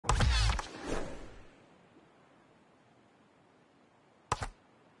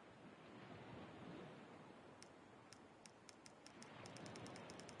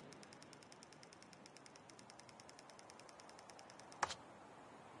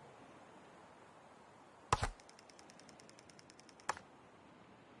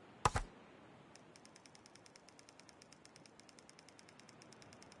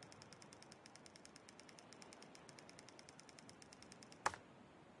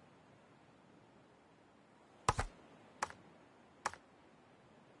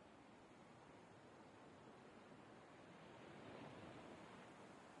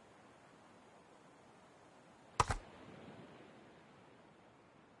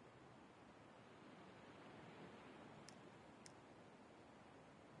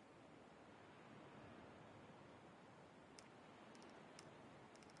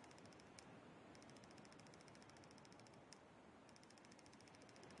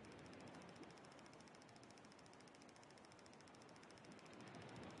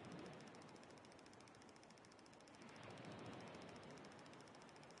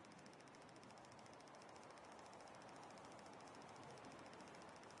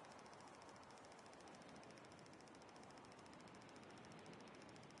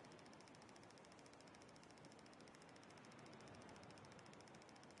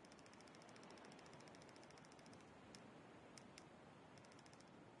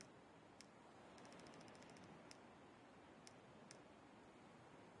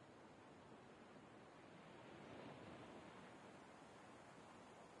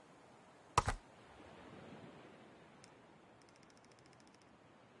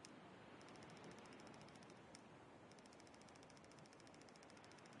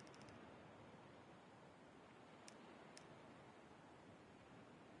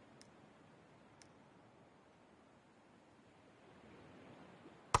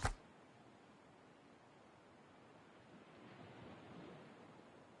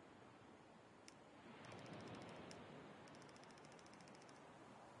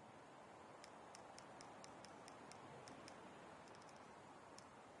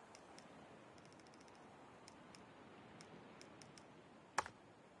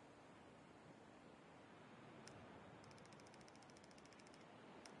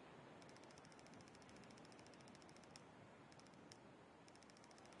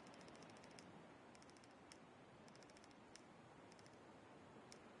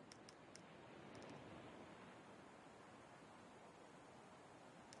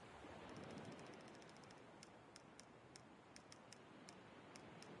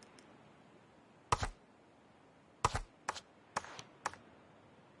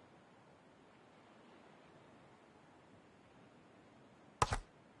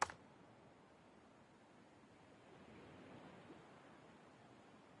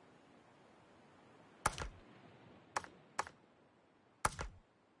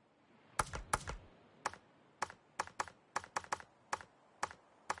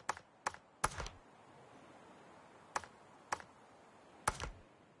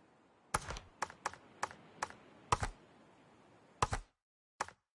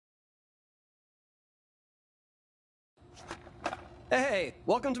Hey,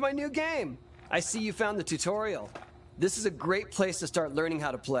 welcome to my new game! I see you found the tutorial. This is a great place to start learning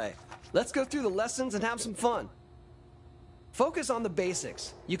how to play. Let's go through the lessons and have some fun. Focus on the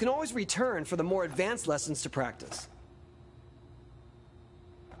basics. You can always return for the more advanced lessons to practice.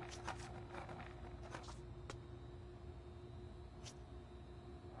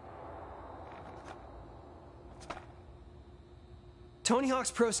 Tony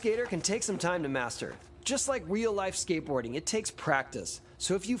Hawk's Pro Skater can take some time to master. Just like real-life skateboarding, it takes practice.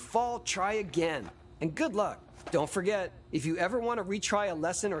 So if you fall, try again. And good luck. Don't forget, if you ever want to retry a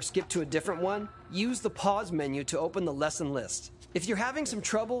lesson or skip to a different one, use the pause menu to open the lesson list. If you're having some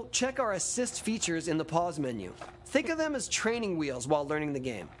trouble, check our assist features in the pause menu. Think of them as training wheels while learning the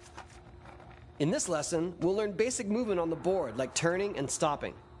game. In this lesson, we'll learn basic movement on the board like turning and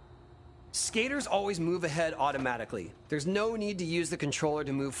stopping. Skaters always move ahead automatically. There's no need to use the controller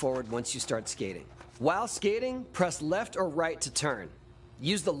to move forward once you start skating. While skating, press left or right to turn.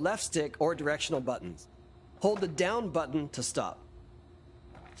 Use the left stick or directional buttons. Hold the down button to stop.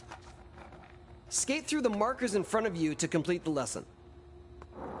 Skate through the markers in front of you to complete the lesson.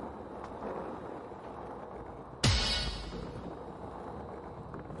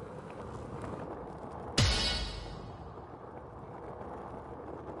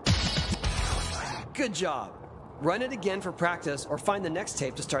 Good job! Run it again for practice or find the next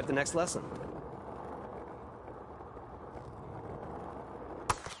tape to start the next lesson.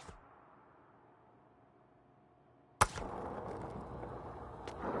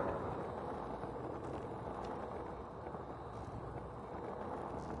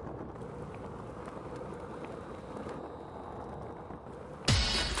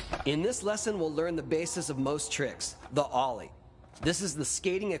 In this lesson, we'll learn the basis of most tricks, the ollie. This is the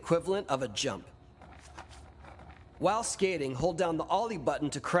skating equivalent of a jump. While skating, hold down the ollie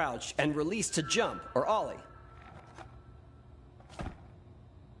button to crouch and release to jump, or ollie.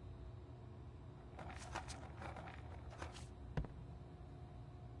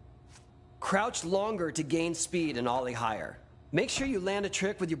 Crouch longer to gain speed and ollie higher. Make sure you land a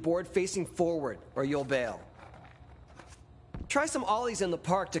trick with your board facing forward, or you'll bail. Try some ollies in the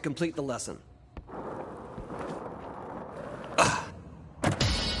park to complete the lesson.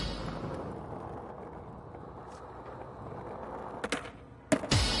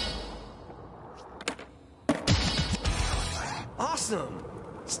 Awesome!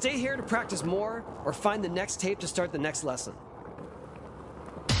 Stay here to practice more, or find the next tape to start the next lesson.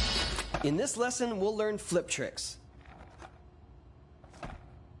 In this lesson, we'll learn flip tricks.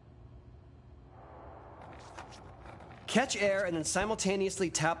 Catch air and then simultaneously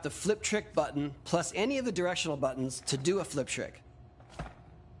tap the flip trick button plus any of the directional buttons to do a flip trick.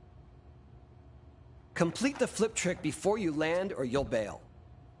 Complete the flip trick before you land or you'll bail.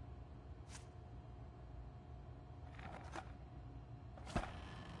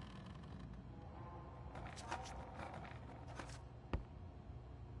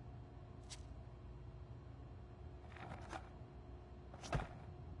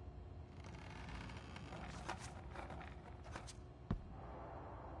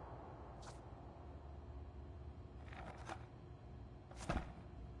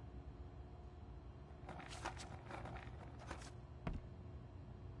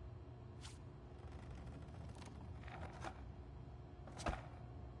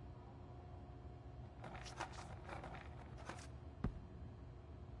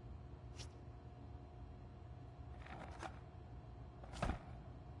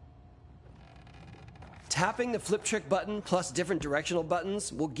 Tapping the flip trick button plus different directional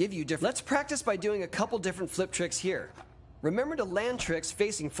buttons will give you different... Let's practice by doing a couple different flip tricks here. Remember to land tricks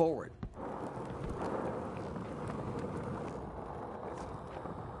facing forward.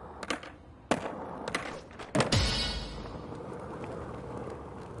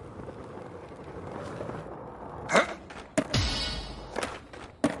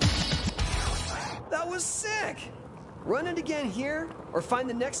 That was sick! Run it again here, or find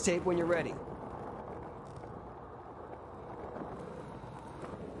the next tape when you're ready.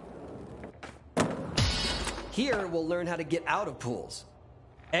 Here, we'll learn how to get out of pools.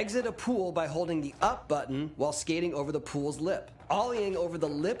 Exit a pool by holding the up button while skating over the pool's lip. Ollieing over the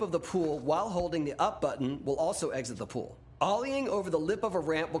lip of the pool while holding the up button will also exit the pool. Ollieing over the lip of a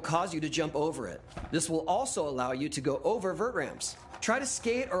ramp will cause you to jump over it. This will also allow you to go over vert ramps. Try to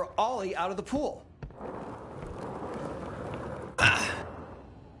skate or ollie out of the pool.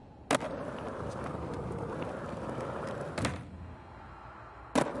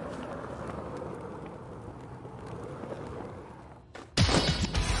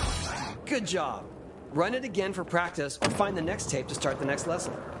 Good job. Run it again for practice or find the next tape to start the next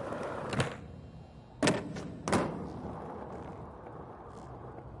lesson.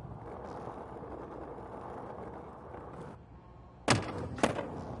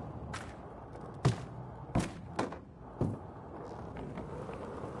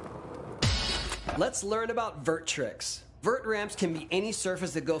 Let's learn about vert tricks. Vert ramps can be any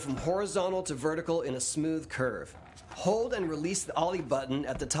surface that go from horizontal to vertical in a smooth curve. Hold and release the ollie button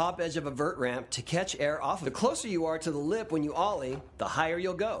at the top edge of a vert ramp to catch air off of it. The closer you are to the lip when you ollie, the higher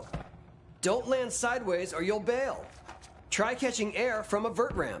you'll go. Don't land sideways or you'll bail. Try catching air from a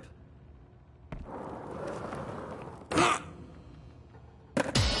vert ramp.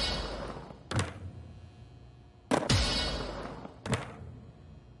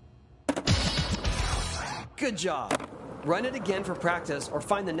 Good job. Run it again for practice or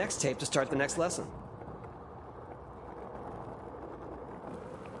find the next tape to start the next lesson.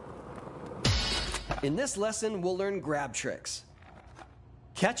 In this lesson, we'll learn grab tricks.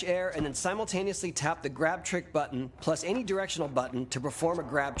 Catch air and then simultaneously tap the grab trick button plus any directional button to perform a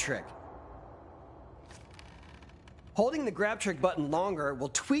grab trick. Holding the grab trick button longer will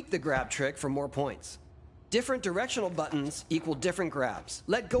tweak the grab trick for more points. Different directional buttons equal different grabs.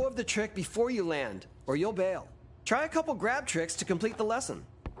 Let go of the trick before you land, or you'll bail. Try a couple grab tricks to complete the lesson.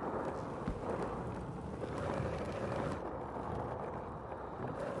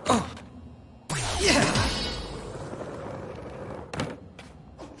 Oh! Yeah!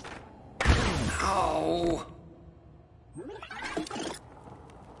 Ow!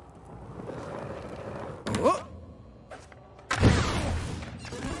 Oh!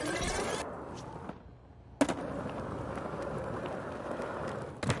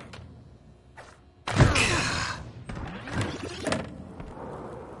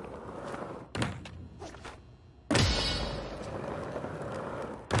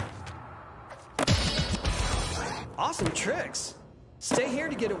 Awesome tricks! Stay here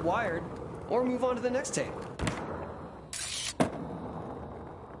to get it wired, or move on to the next tape.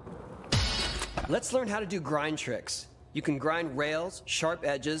 Let's learn how to do grind tricks. You can grind rails, sharp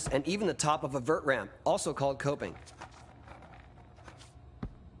edges, and even the top of a vert ramp, also called coping.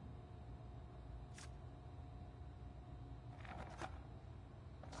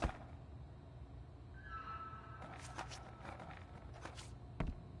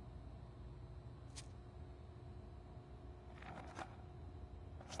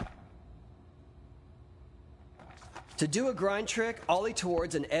 To do a grind trick, ollie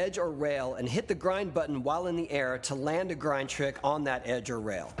towards an edge or rail and hit the grind button while in the air to land a grind trick on that edge or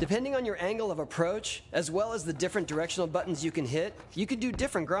rail. Depending on your angle of approach, as well as the different directional buttons you can hit, you can do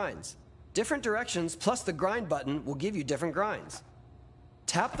different grinds. Different directions plus the grind button will give you different grinds.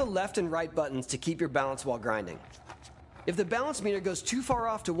 Tap the left and right buttons to keep your balance while grinding. If the balance meter goes too far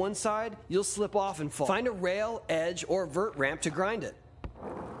off to one side, you'll slip off and fall. Find a rail, edge, or vert ramp to grind it.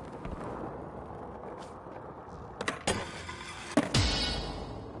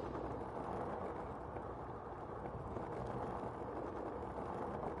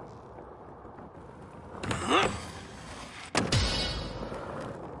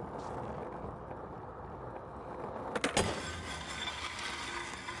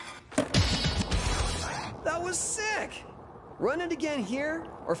 That was sick! Run it again here,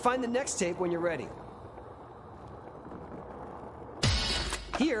 or find the next tape when you're ready.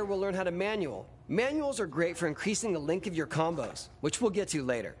 Here, we'll learn how to manual. Manuals are great for increasing the length of your combos, which we'll get to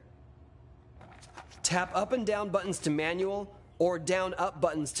later. Tap up and down buttons to manual, or down-up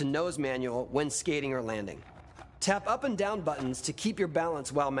buttons to nose manual when skating or landing. Tap up and down buttons to keep your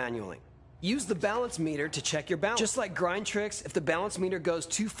balance while manualing. Use the balance meter to check your balance. Just like grind tricks, if the balance meter goes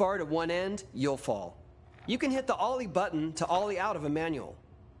too far to one end, you'll fall. You can hit the ollie button to ollie out of a manual.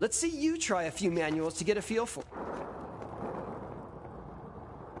 Let's see you try a few manuals to get a feel for.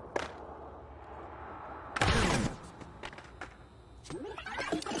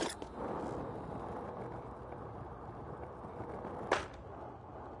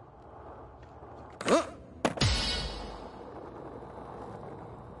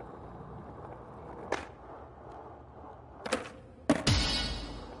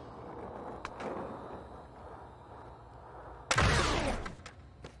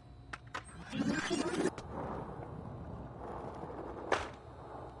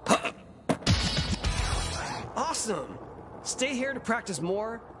 Awesome! Stay here to practice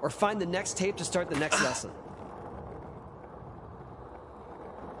more, or find the next tape to start the next lesson.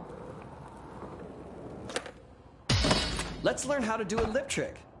 Let's learn how to do a lip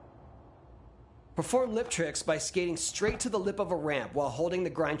trick. Perform lip tricks by skating straight to the lip of a ramp while holding the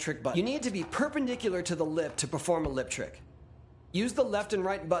grind trick button. You need to be perpendicular to the lip to perform a lip trick. Use the left and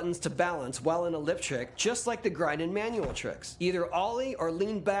right buttons to balance while in a lip trick, just like the grind and manual tricks. Either ollie or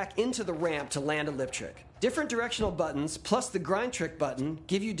lean back into the ramp to land a lip trick. Different directional buttons plus the grind trick button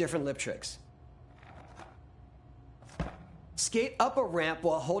give you different lip tricks. Skate up a ramp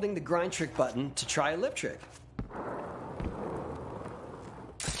while holding the grind trick button to try a lip trick.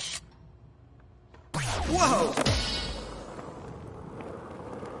 Whoa!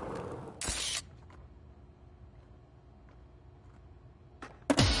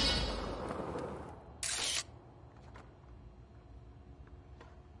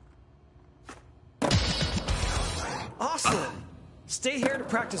 Awesome! Stay here to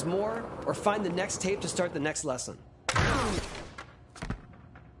practice more, or find the next tape to start the next lesson.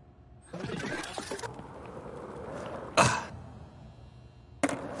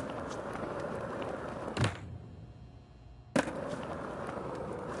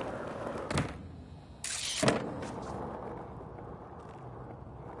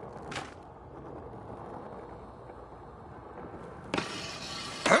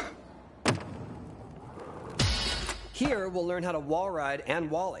 Here, we'll learn how to wall ride and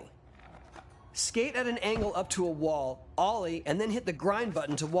wally. Skate at an angle up to a wall, ollie, and then hit the grind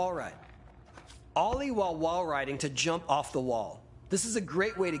button to wall ride. Ollie while wall riding to jump off the wall. This is a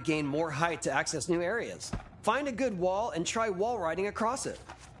great way to gain more height to access new areas. Find a good wall and try wall riding across it.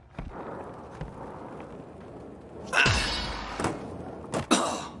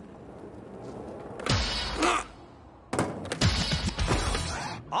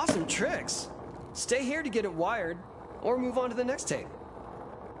 Awesome tricks! Stay here to get it wired, or move on to the next tape.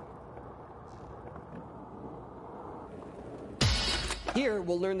 Here,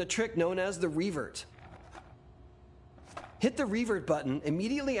 we'll learn the trick known as the revert. Hit the revert button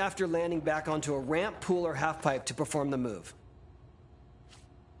immediately after landing back onto a ramp, pool, or half pipe to perform the move.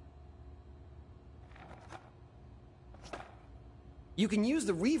 You can use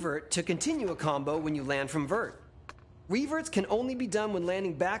the revert to continue a combo when you land from vert. Reverts can only be done when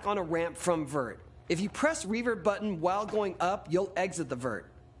landing back on a ramp from vert. If you press revert button while going up, you'll exit the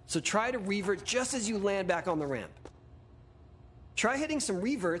vert. So try to revert just as you land back on the ramp. Try hitting some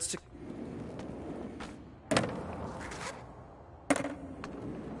reverts to...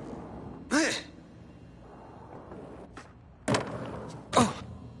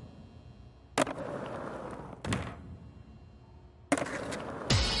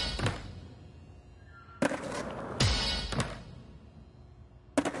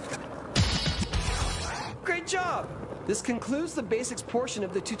 Great job! This concludes the basics portion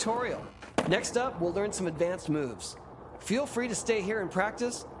of the tutorial. Next up, we'll learn some advanced moves. Feel free to stay here and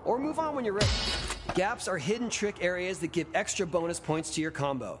practice, or move on when you're ready. Gaps are hidden trick areas that give extra bonus points to your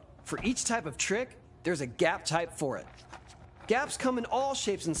combo. For each type of trick, there's a gap type for it. Gaps come in all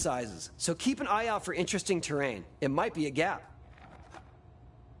shapes and sizes, so keep an eye out for interesting terrain. It might be a gap.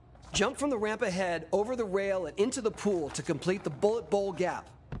 Jump from the ramp ahead, over the rail, and into the pool to complete the bullet bowl gap.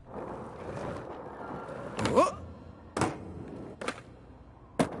 Whoa.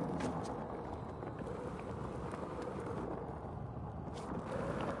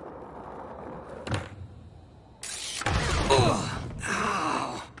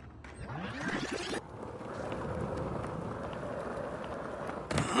 Ow.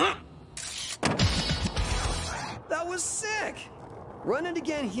 That was sick! Run it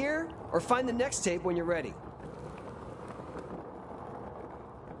again here, or find the next tape when you're ready.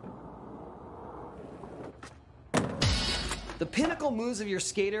 The pinnacle moves of your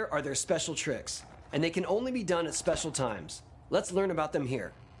skater are their special tricks, and they can only be done at special times. Let's learn about them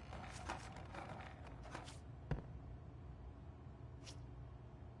here.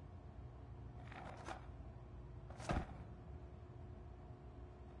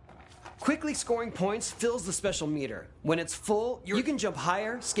 Quickly scoring points fills the special meter. When it's full, you can jump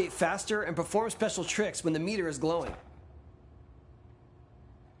higher, skate faster, and perform special tricks when the meter is glowing.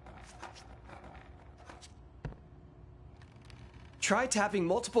 Try tapping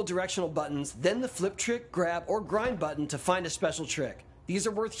multiple directional buttons, then the flip trick, grab, or grind button to find a special trick. These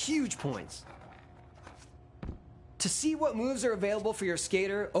are worth huge points. To see what moves are available for your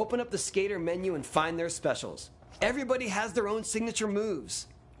skater, open up the skater menu and find their specials. Everybody has their own signature moves.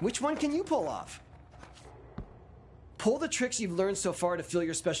 Which one can you pull off? Pull the tricks you've learned so far to fill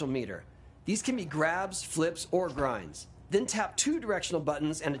your special meter. These can be grabs, flips, or grinds. Then tap 2 directional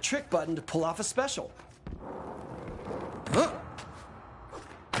buttons and a trick button to pull off a special. Huh.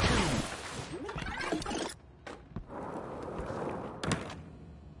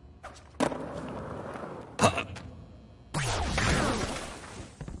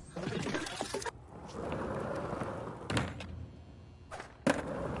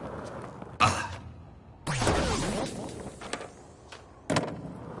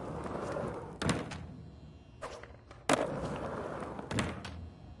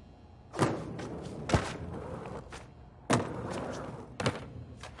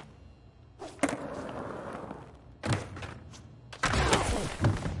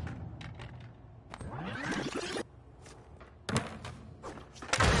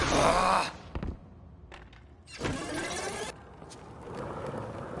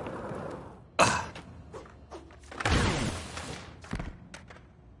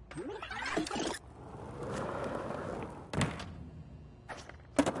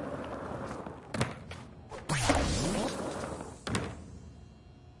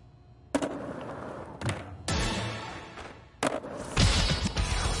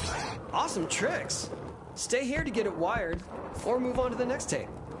 Awesome tricks. Stay here to get it wired, or move on to the next tape.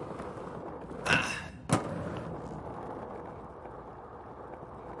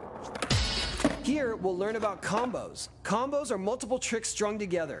 Here, we'll learn about combos. Combos are multiple tricks strung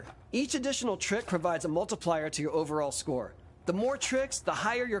together. Each additional trick provides a multiplier to your overall score. The more tricks, the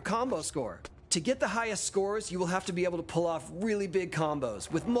higher your combo score. To get the highest scores, you will have to be able to pull off really big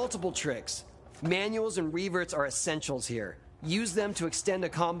combos with multiple tricks. Manuals and reverts are essentials here. Use them to extend a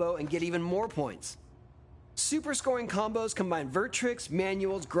combo and get even more points. Super scoring combos combine vert tricks,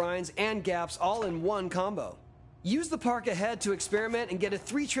 manuals, grinds, and gaps all in one combo. Use the park ahead to experiment and get a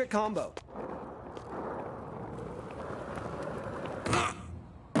 3-trick combo.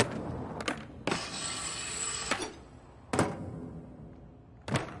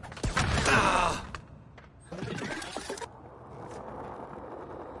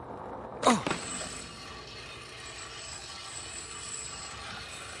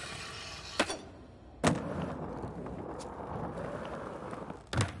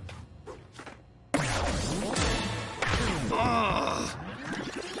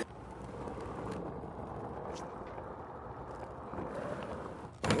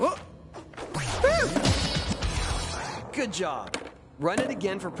 Good job. Run it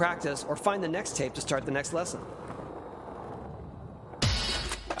again for practice or find the next tape to start the next lesson.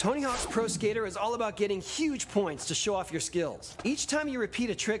 Tony Hawk's Pro Skater is all about getting huge points to show off your skills. Each time you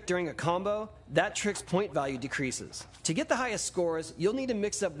repeat a trick during a combo, that trick's point value decreases. To get the highest scores, you'll need to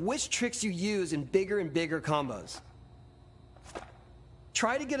mix up which tricks you use in bigger and bigger combos.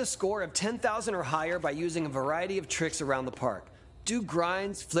 Try to get a score of 10,000 or higher by using a variety of tricks around the park. Do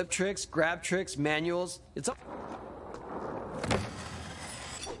grinds, flip tricks, grab tricks, manuals. It's all...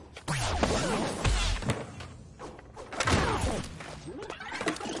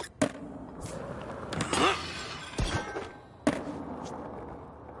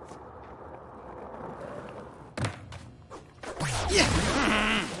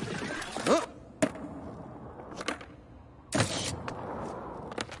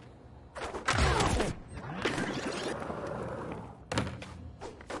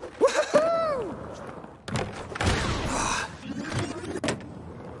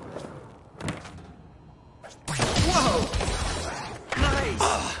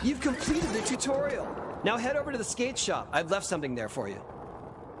 You've completed the tutorial. Now head over to the skate shop. I've left something there for you.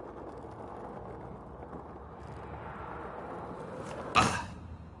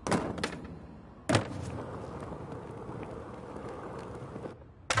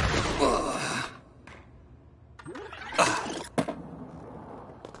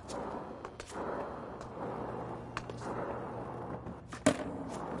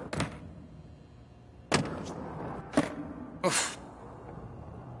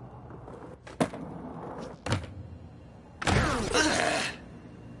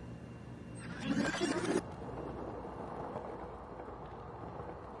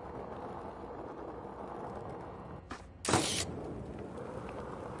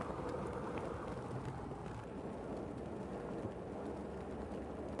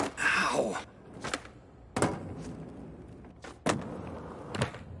 Ow!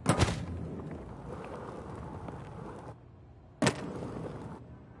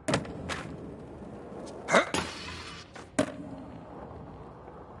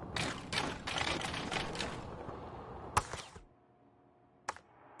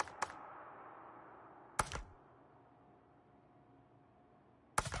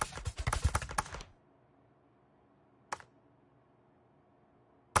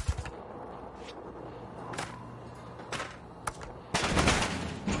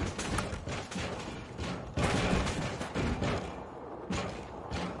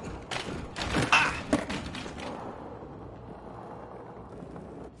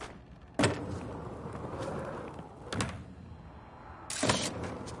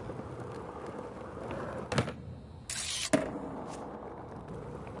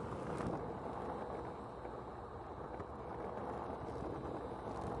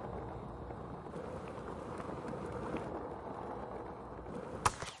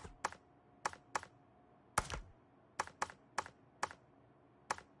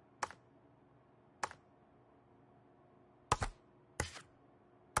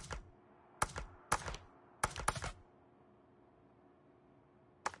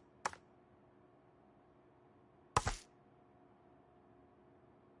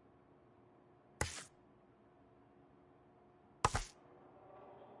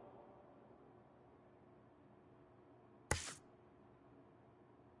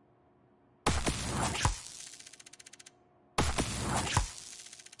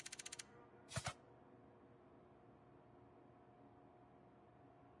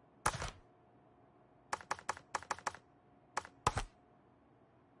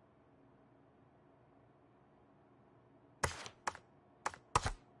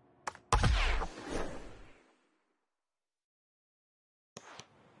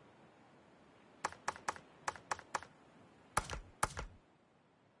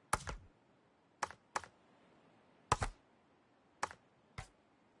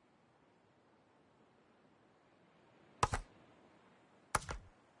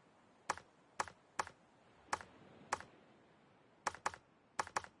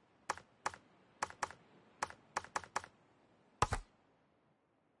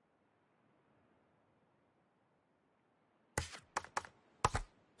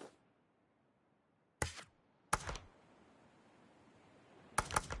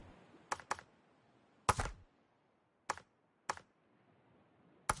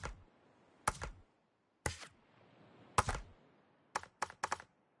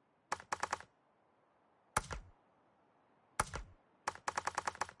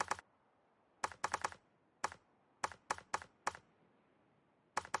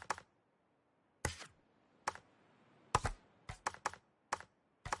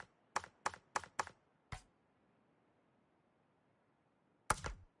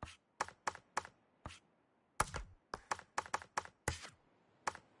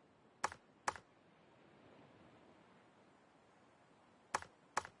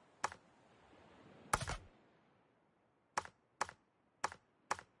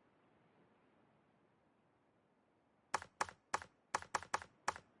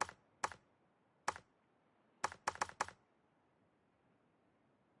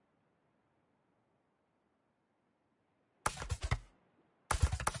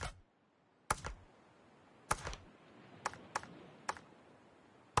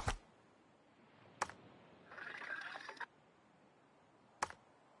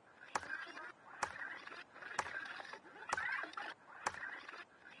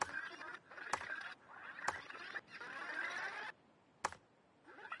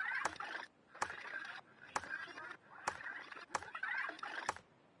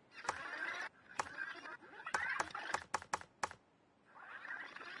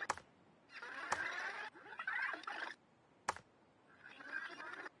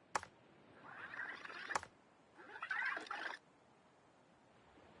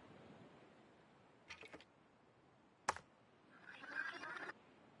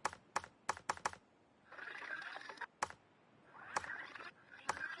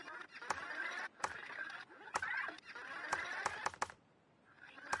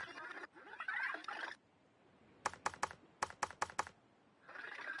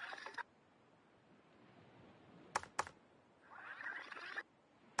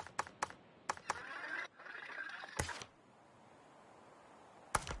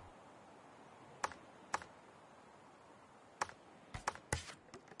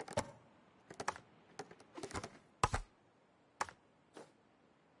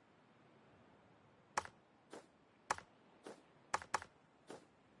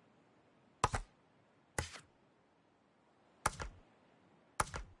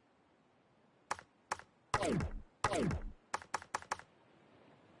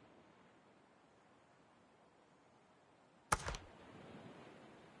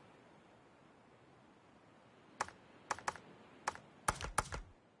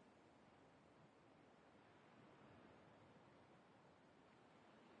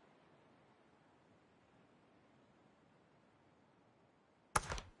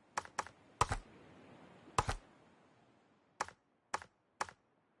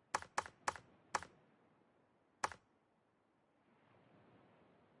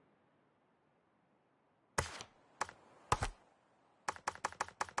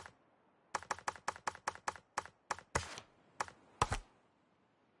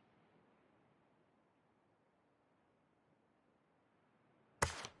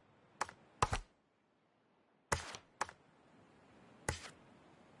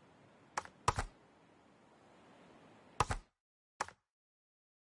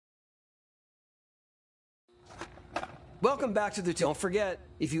 Welcome back to the... Don't forget,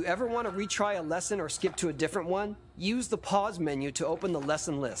 if you ever want to retry a lesson or skip to a different one, use the pause menu to open the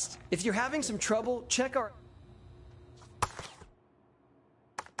lesson list. If you're having some trouble, check our...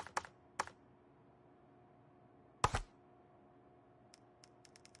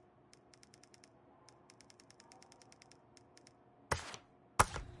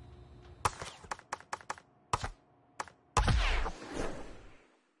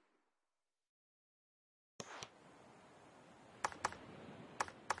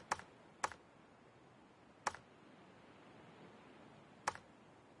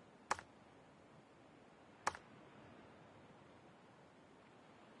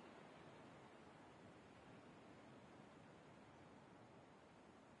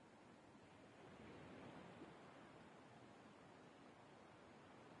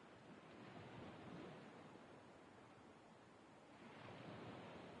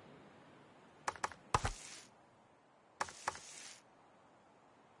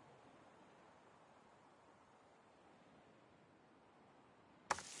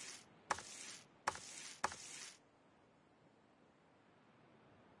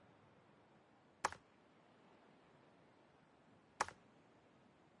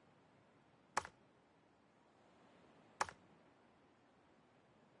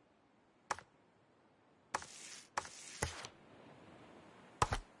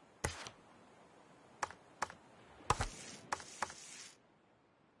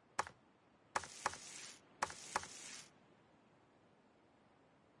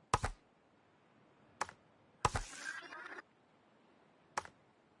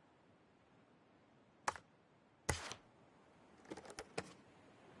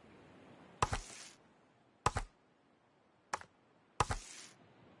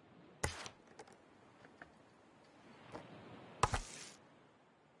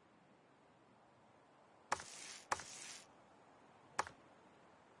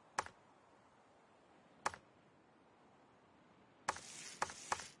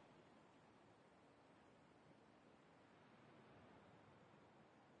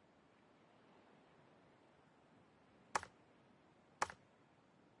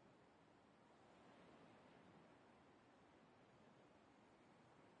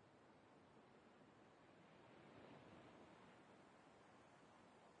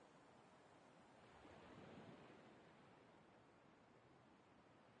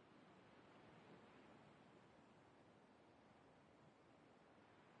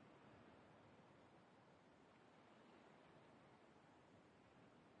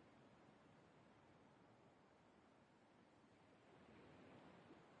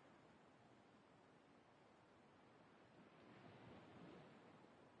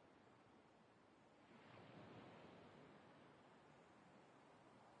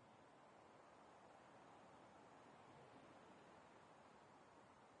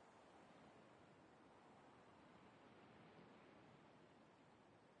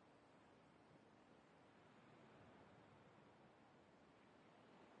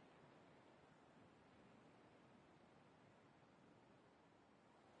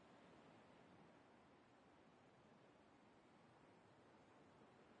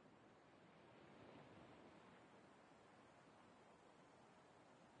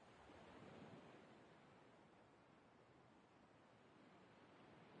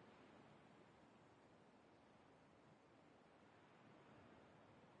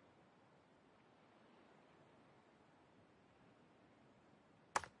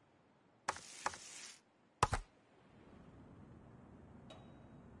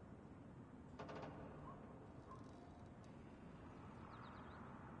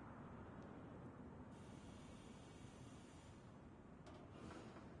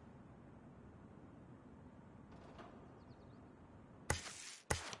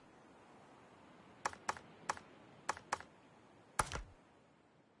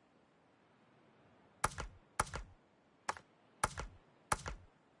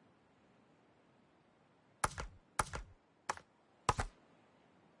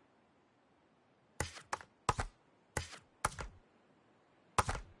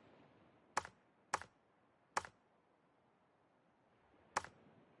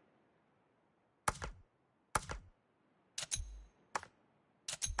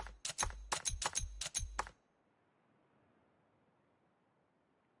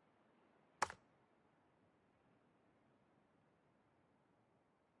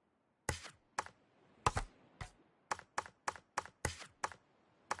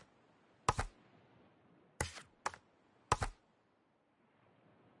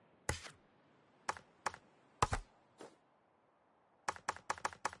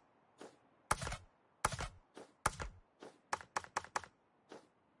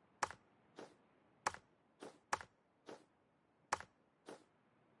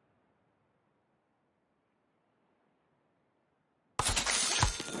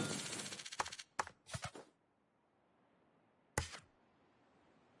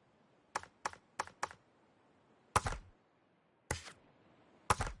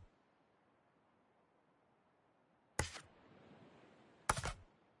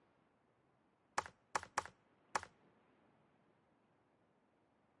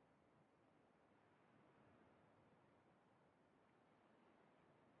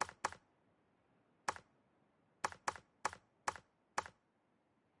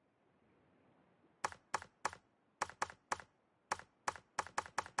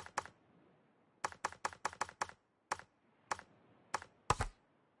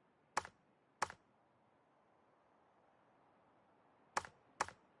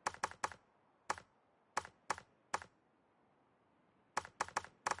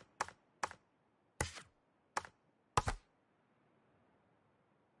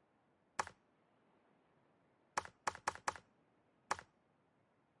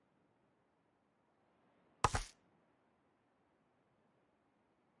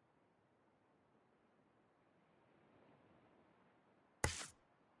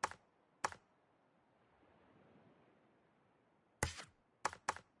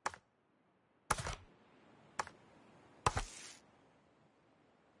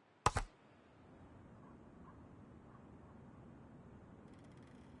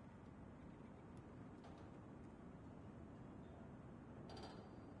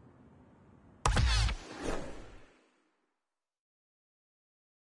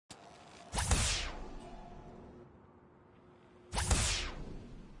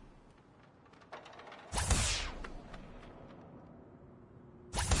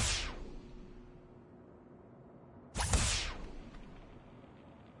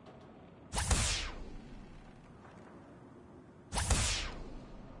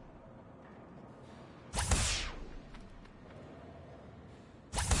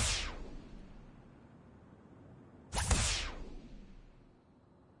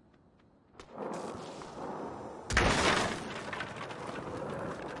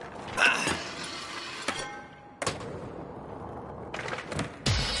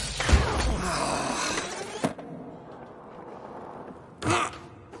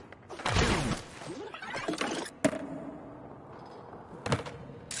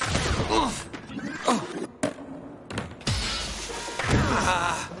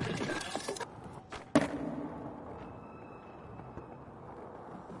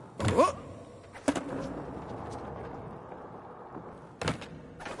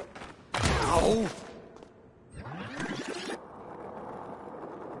 Ow!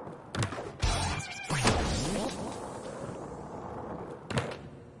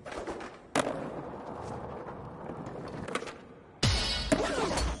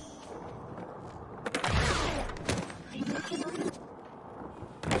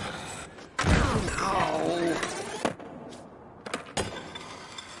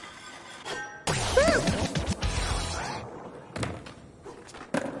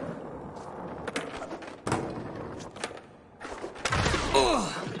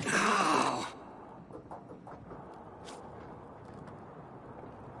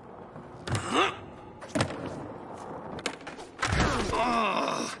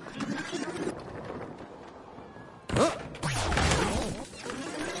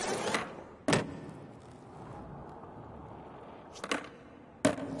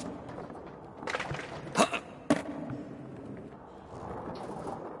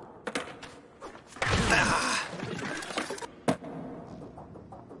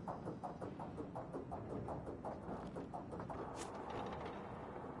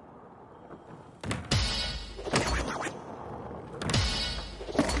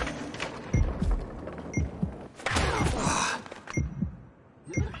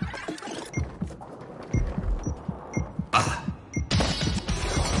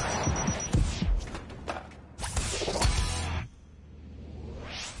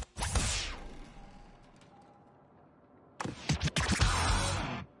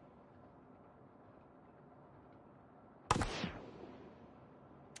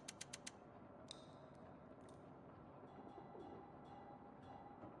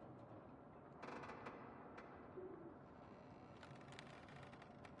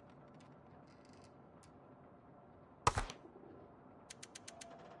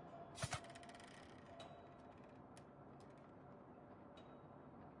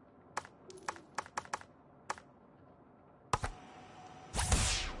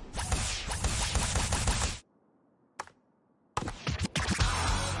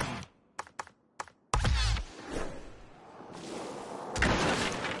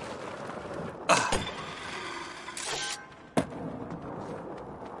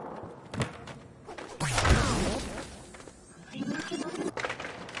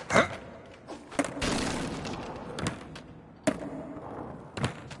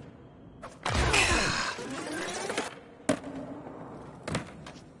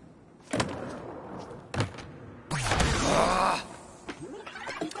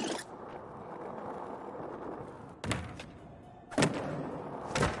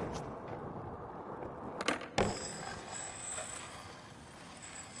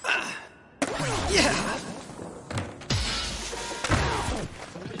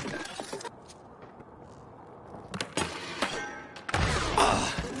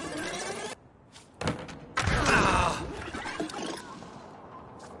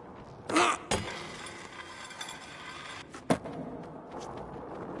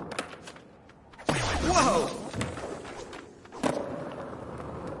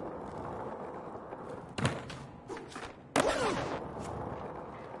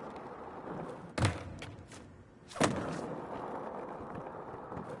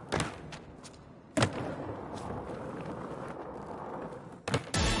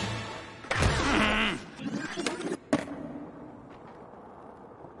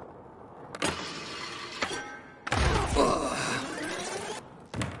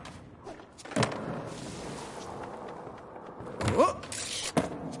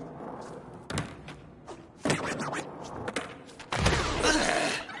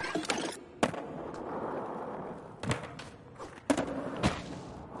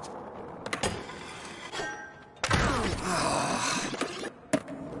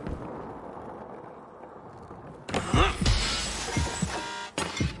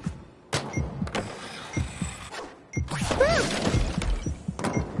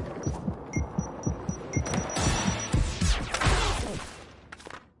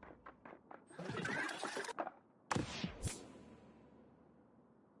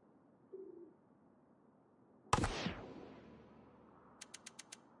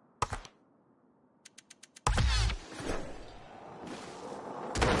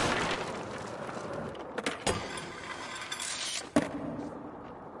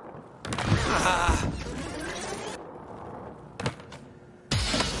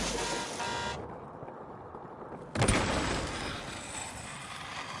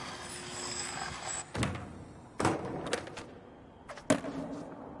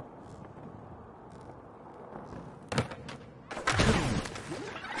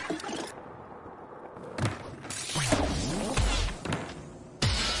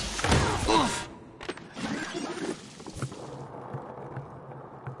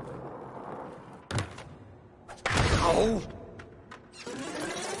 Ow!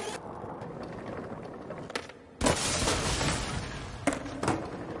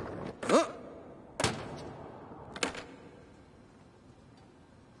 Huh?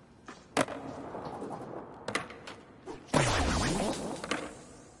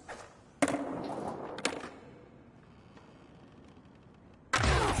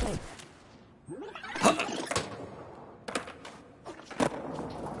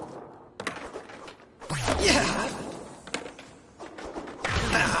 Yeah!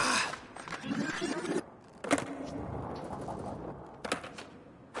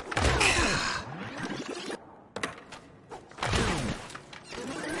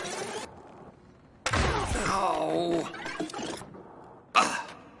 Ow!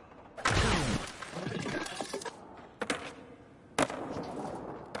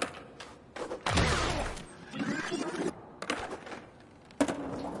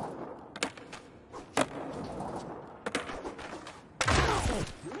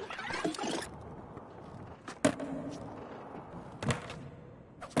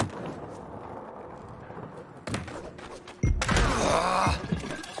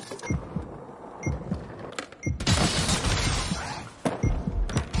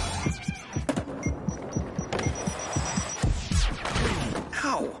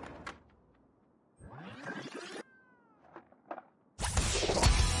 Ow!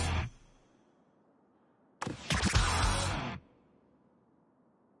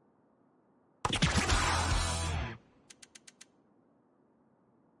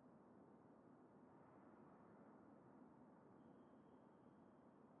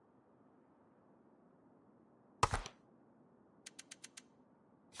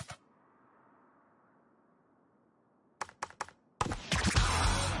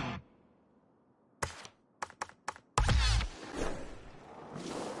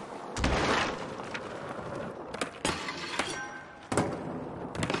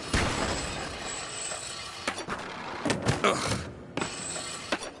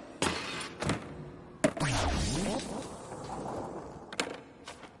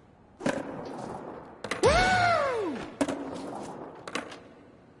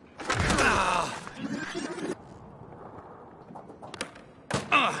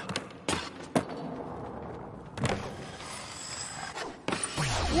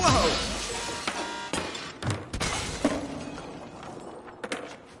 Whoa!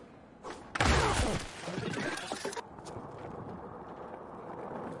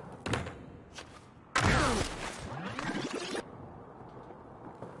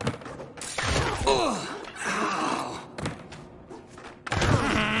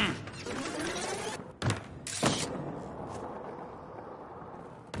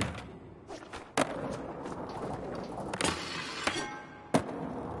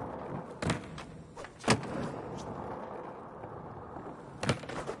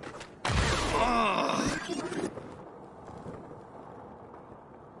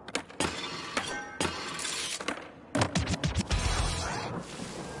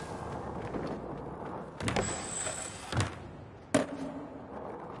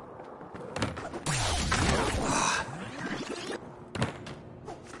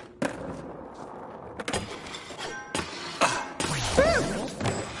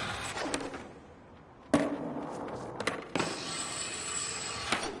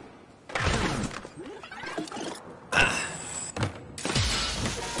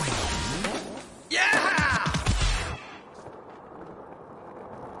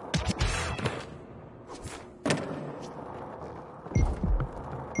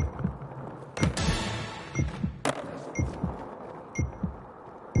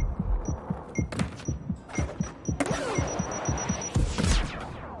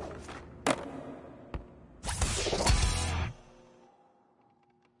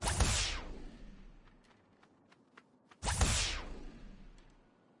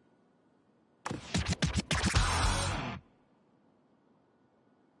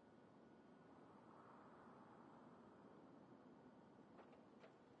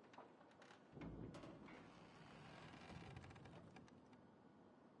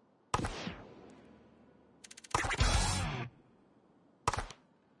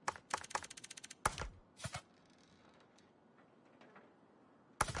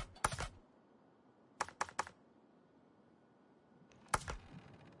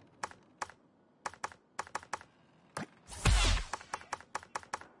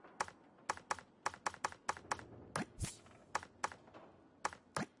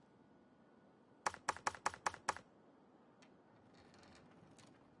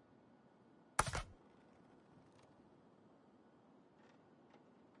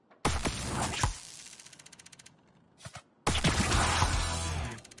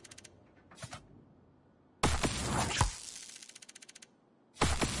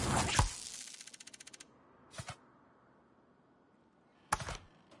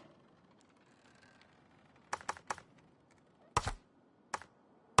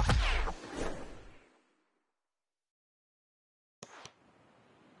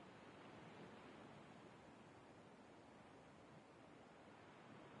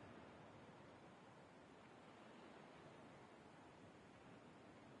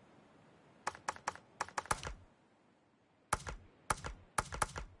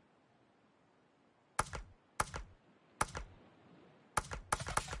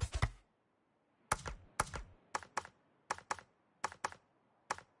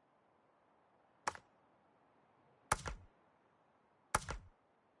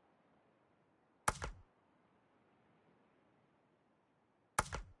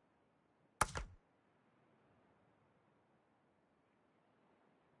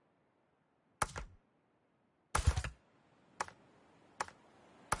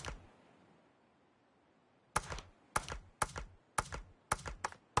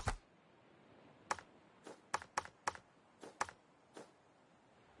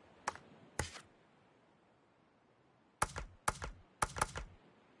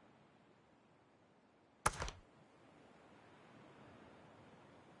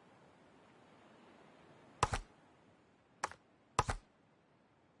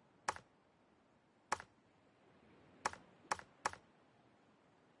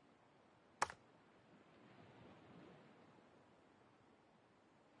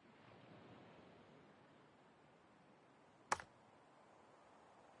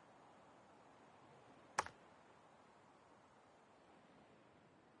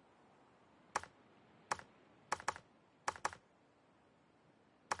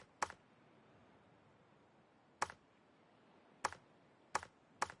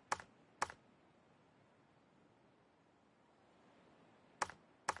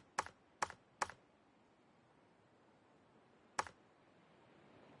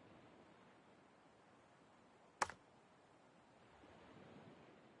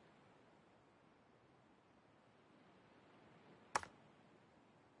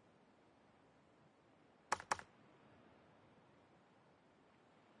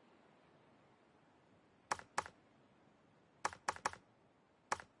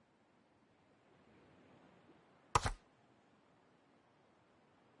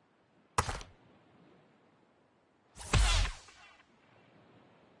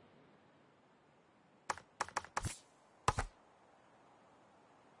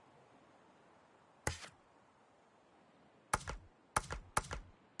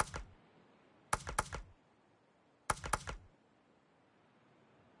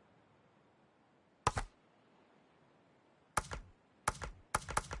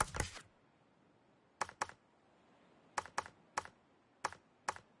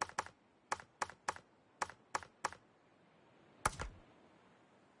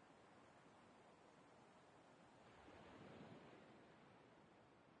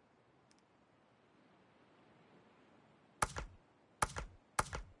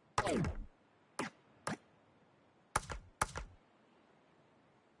 Ow!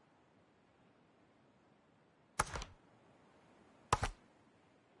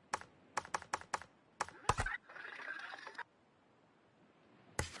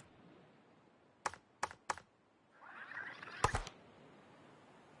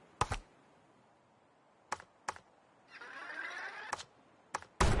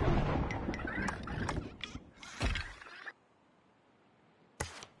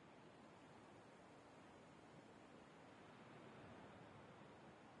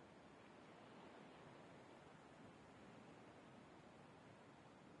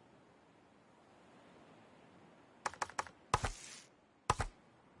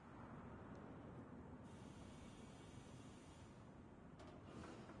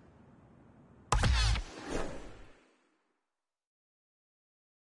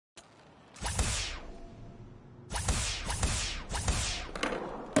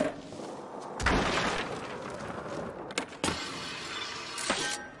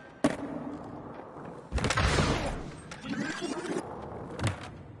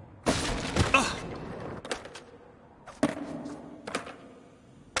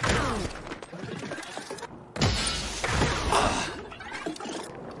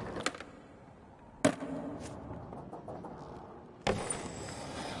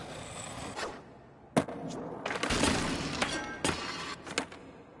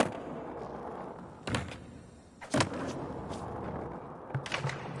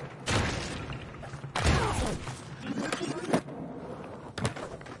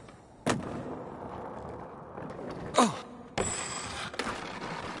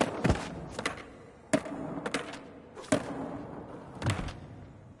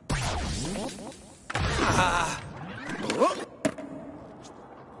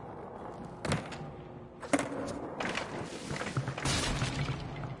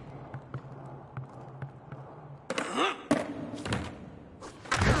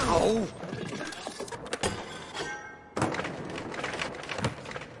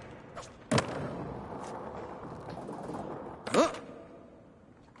 Huh?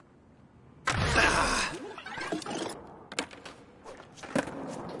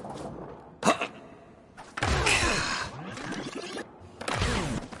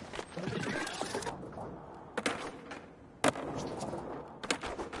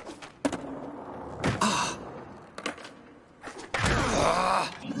 Ah!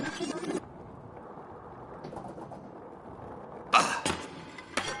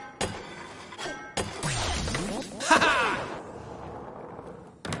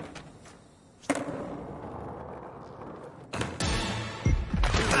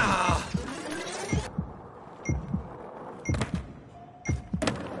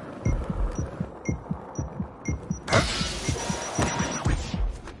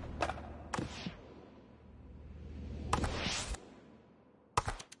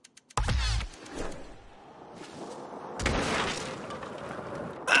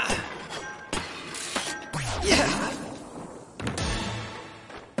 Yeah!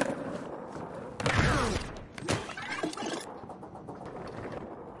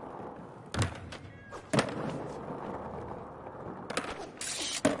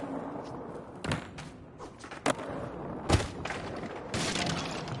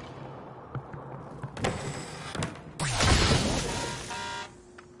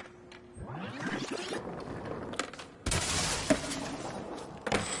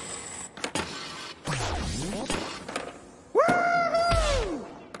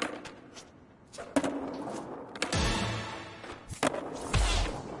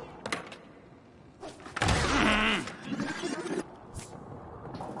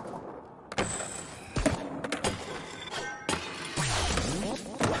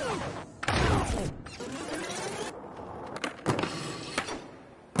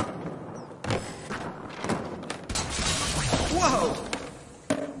 Whoa!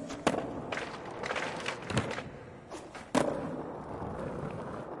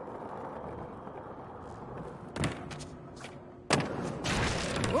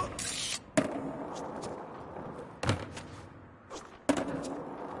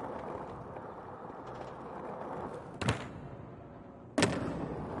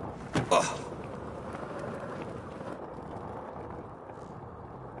 Oh.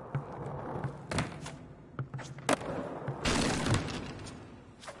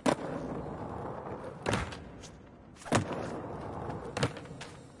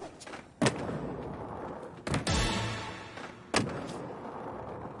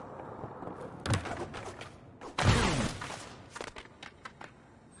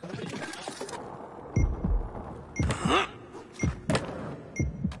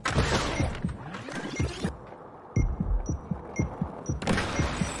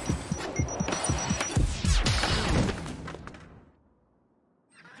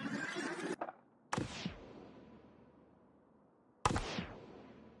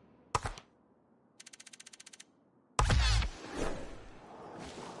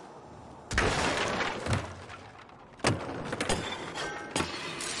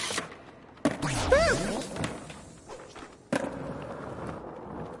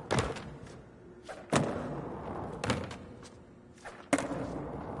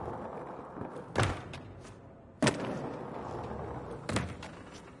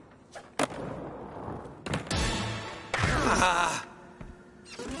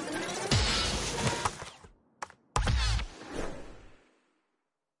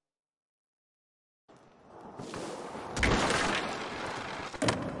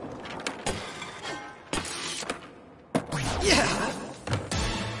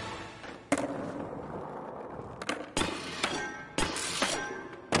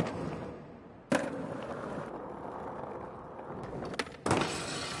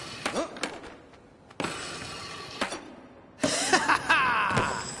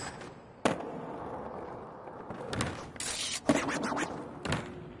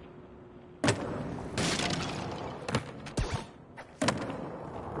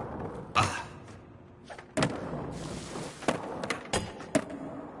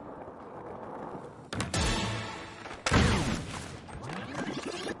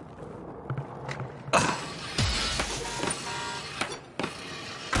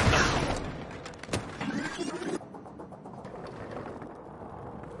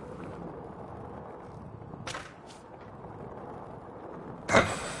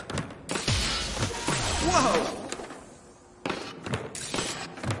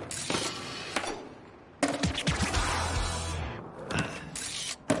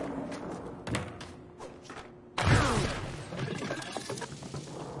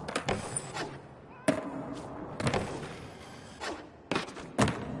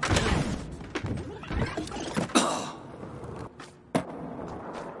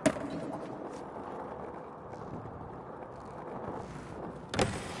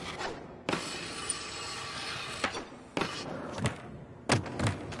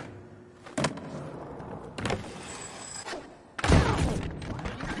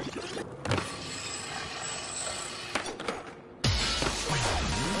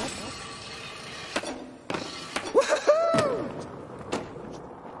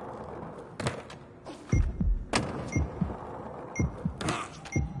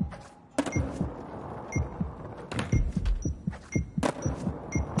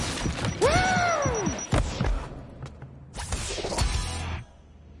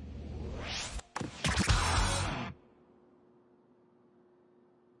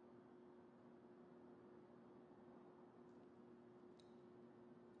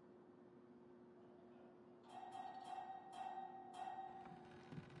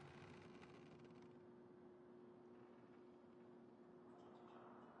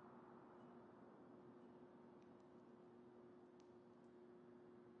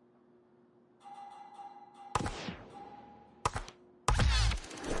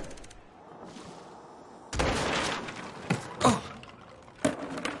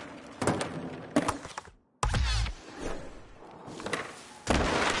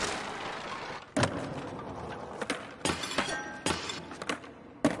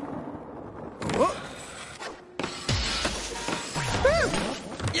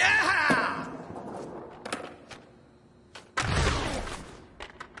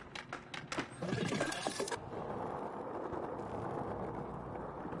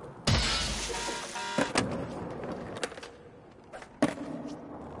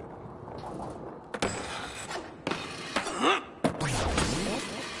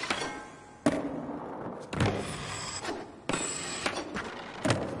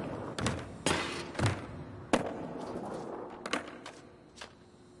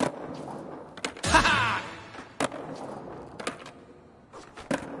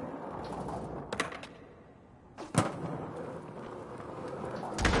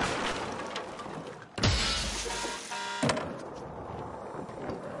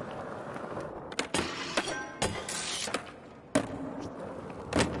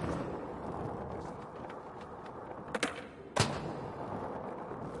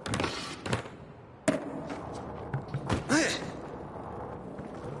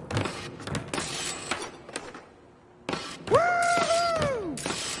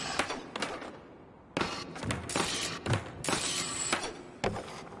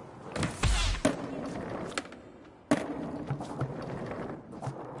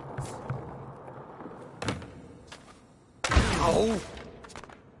 Ow!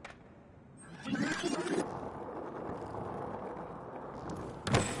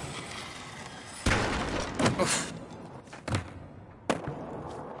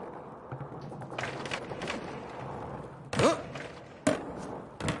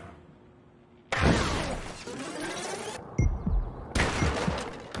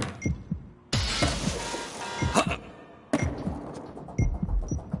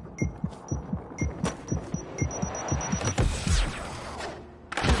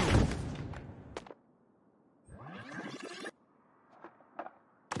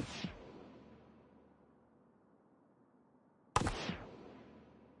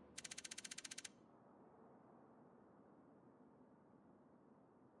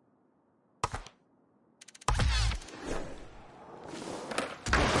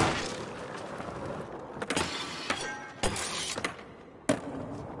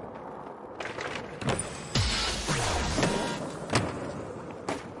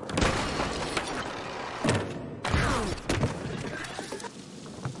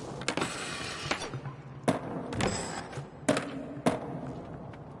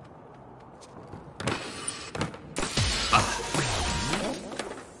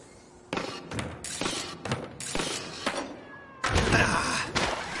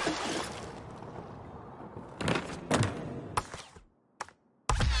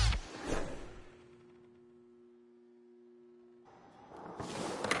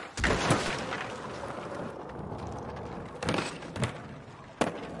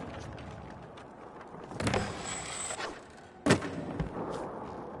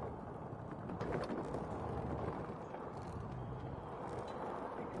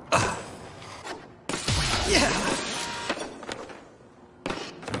 Yeah!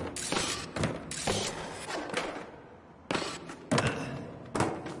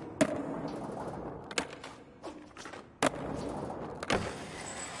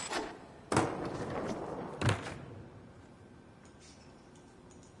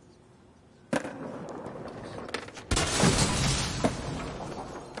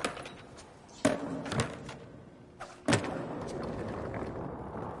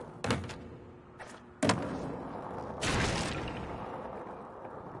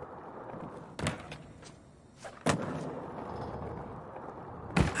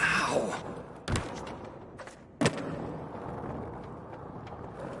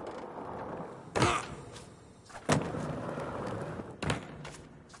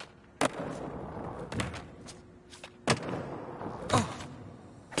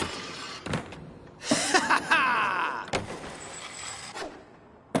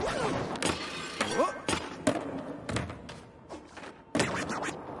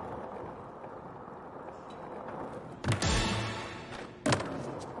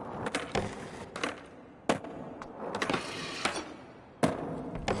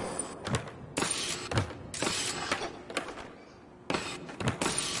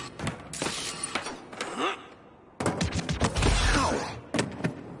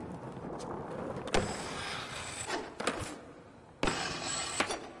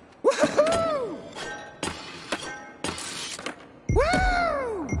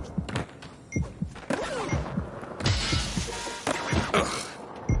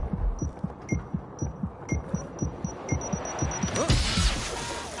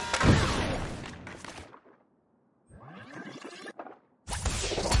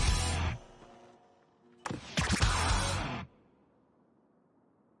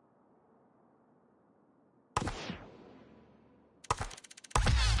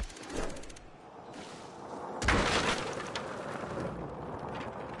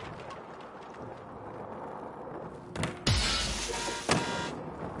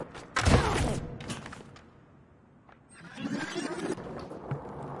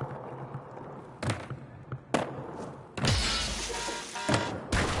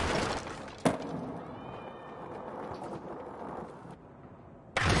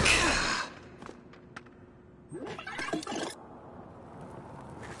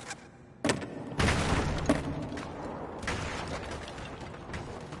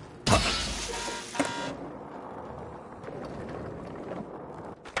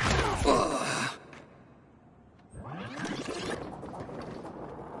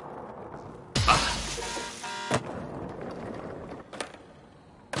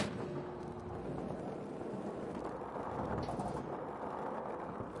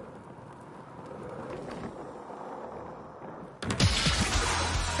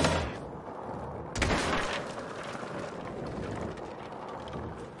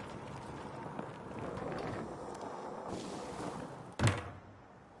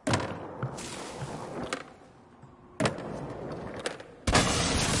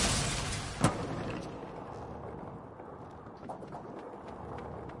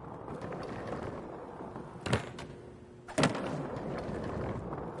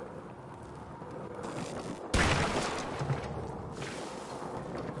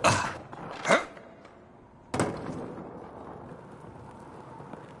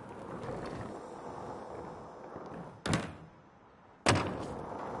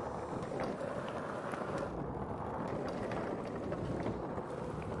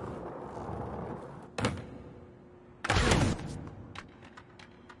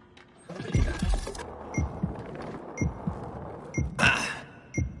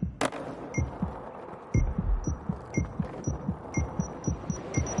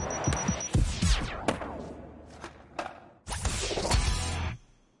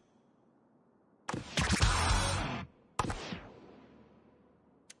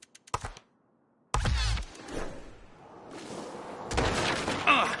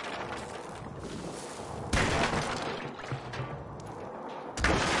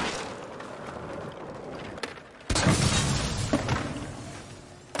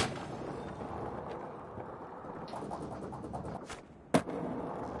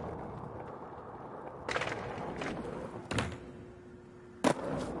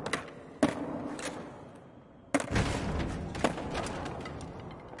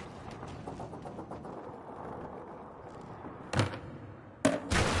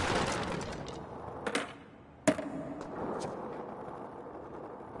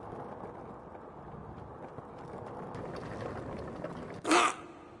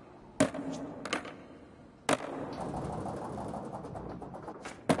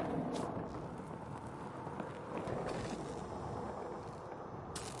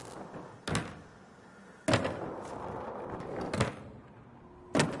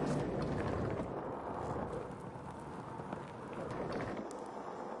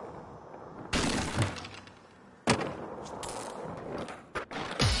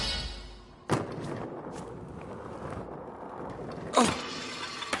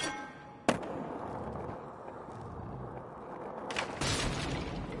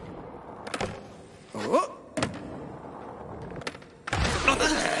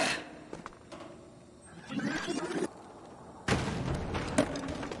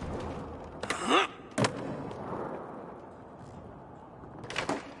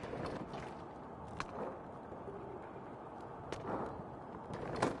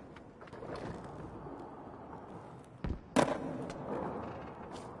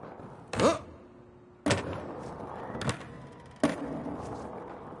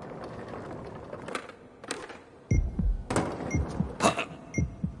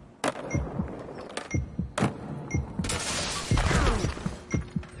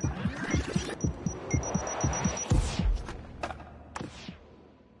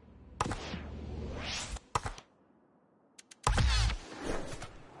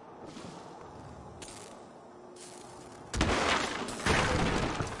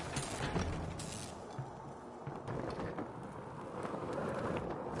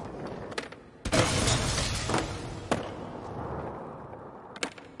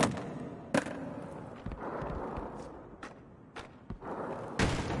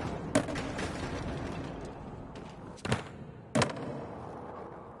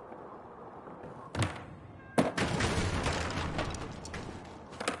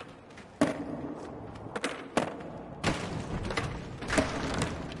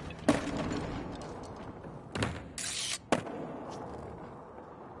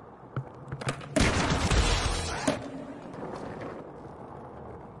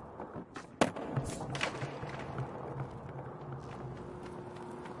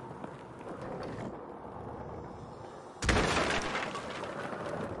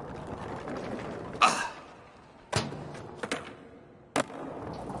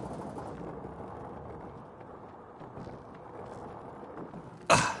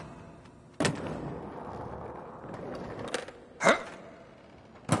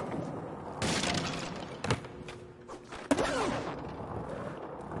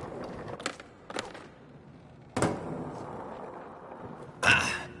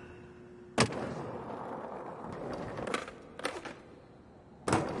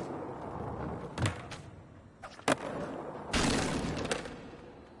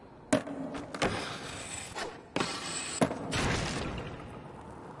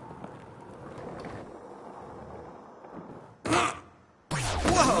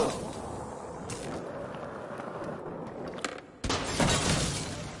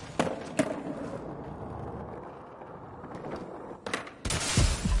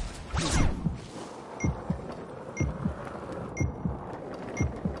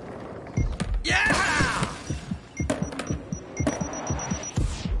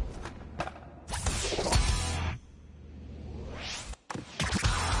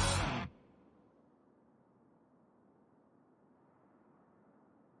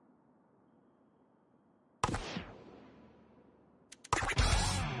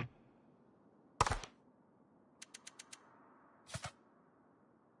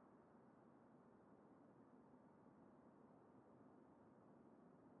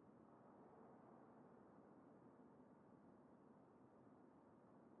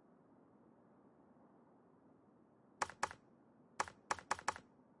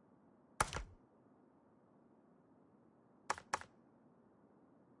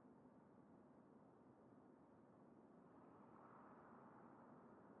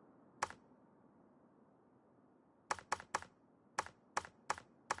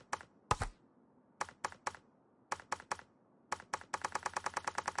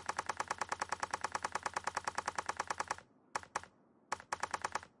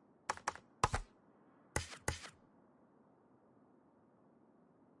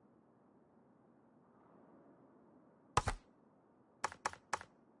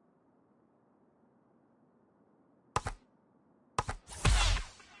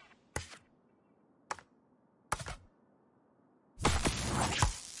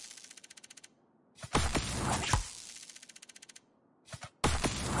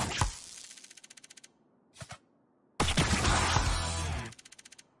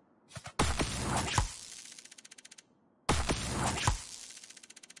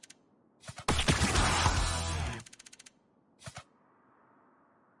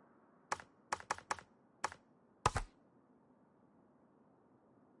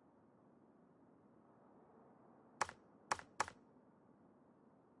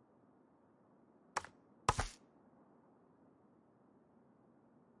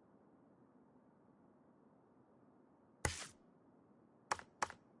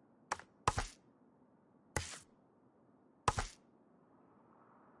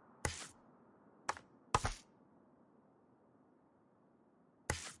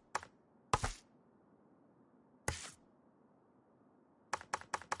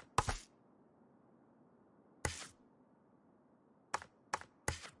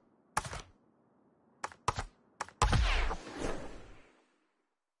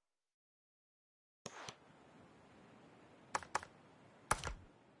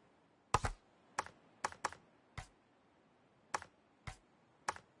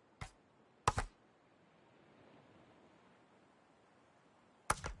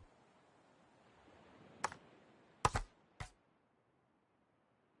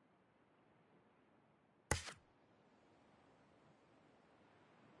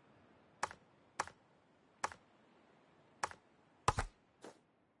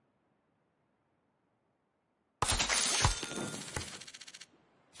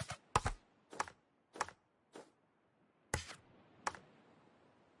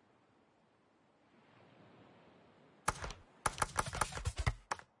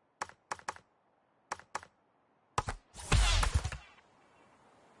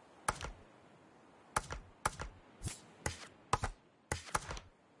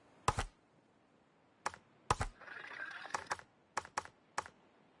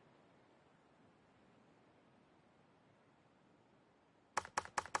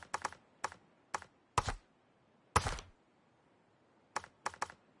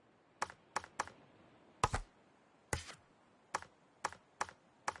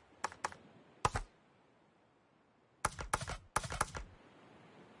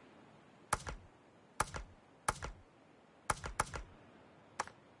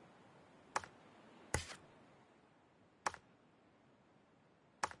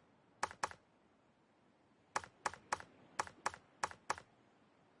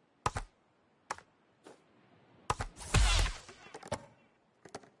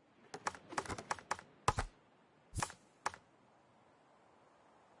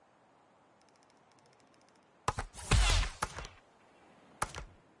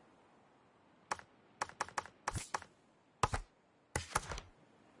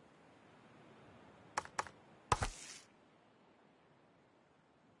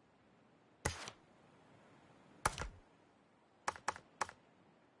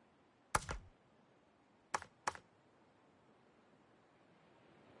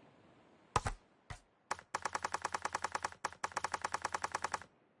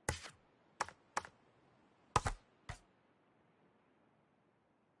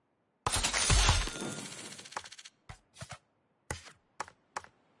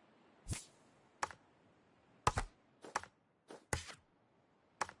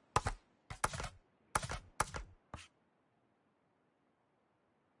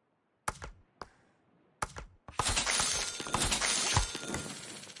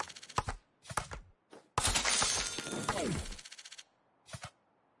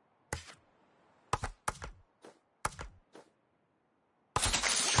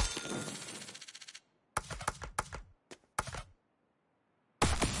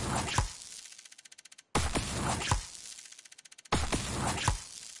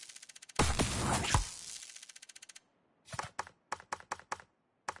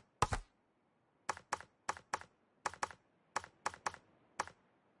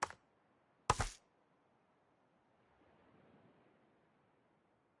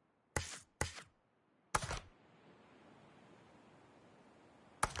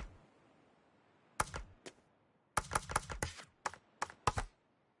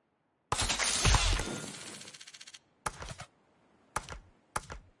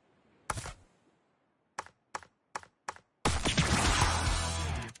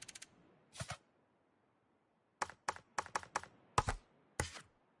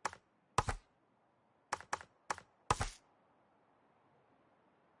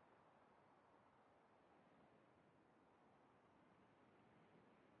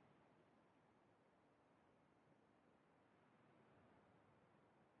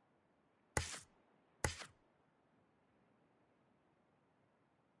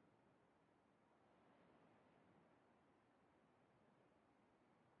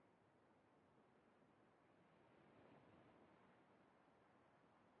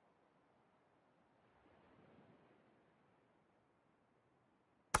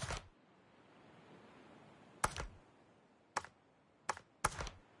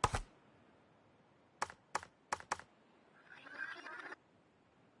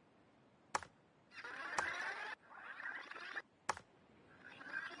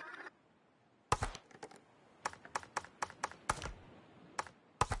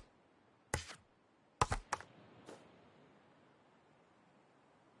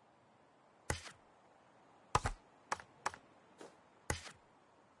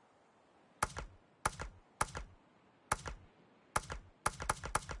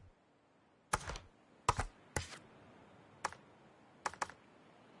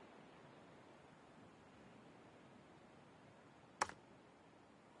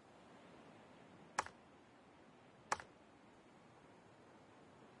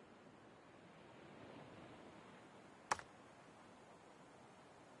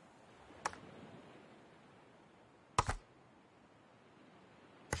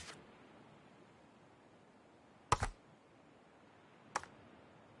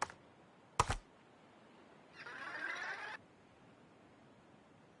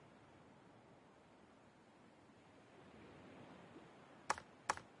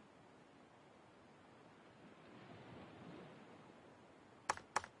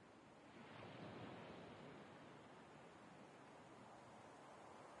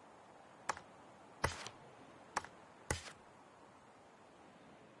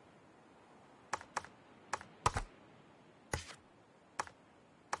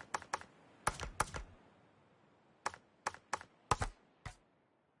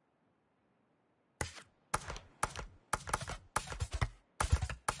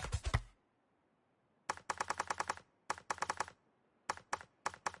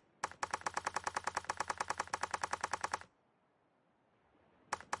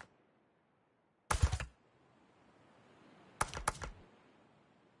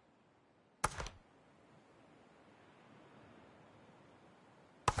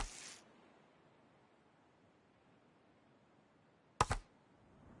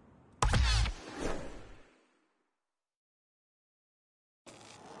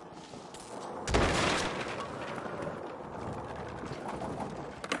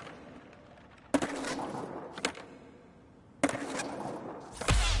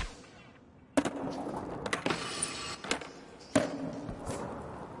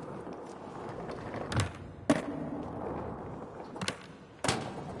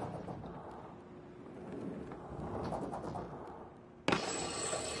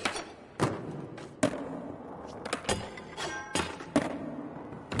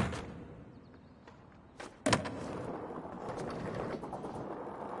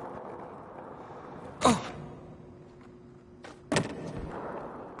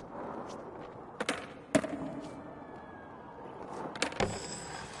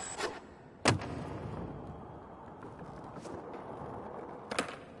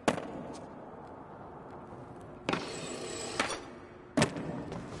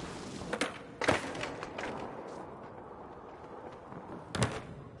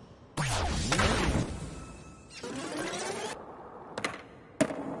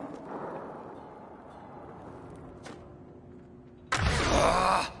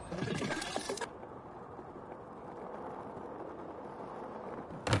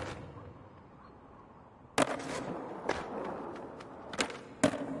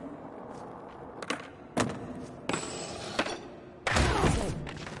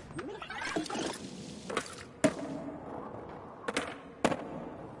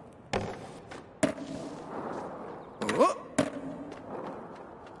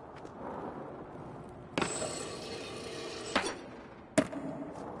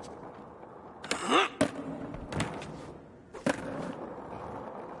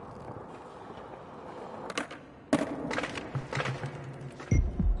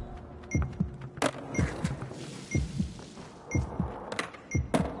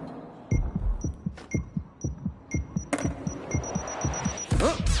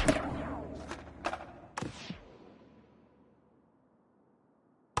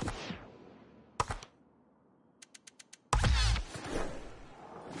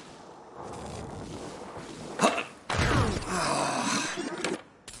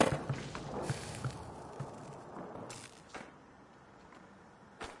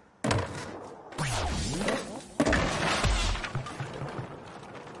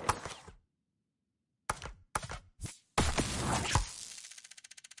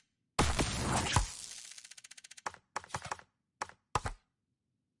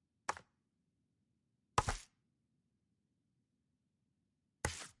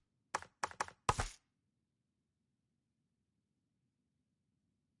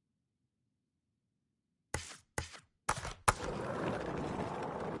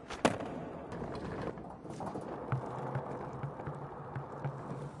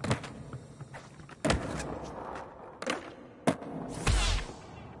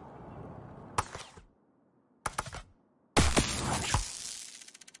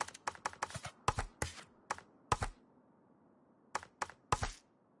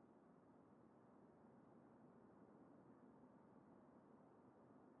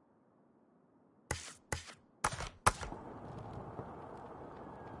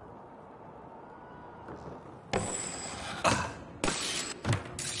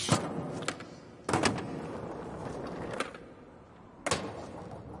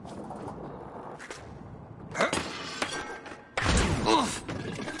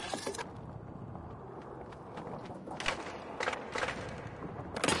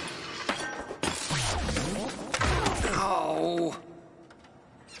 Ow.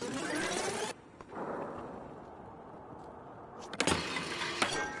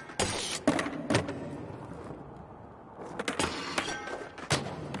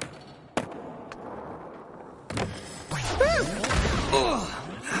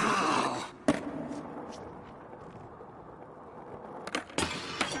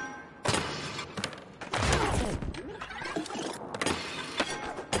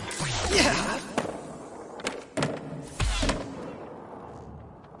 Yeah.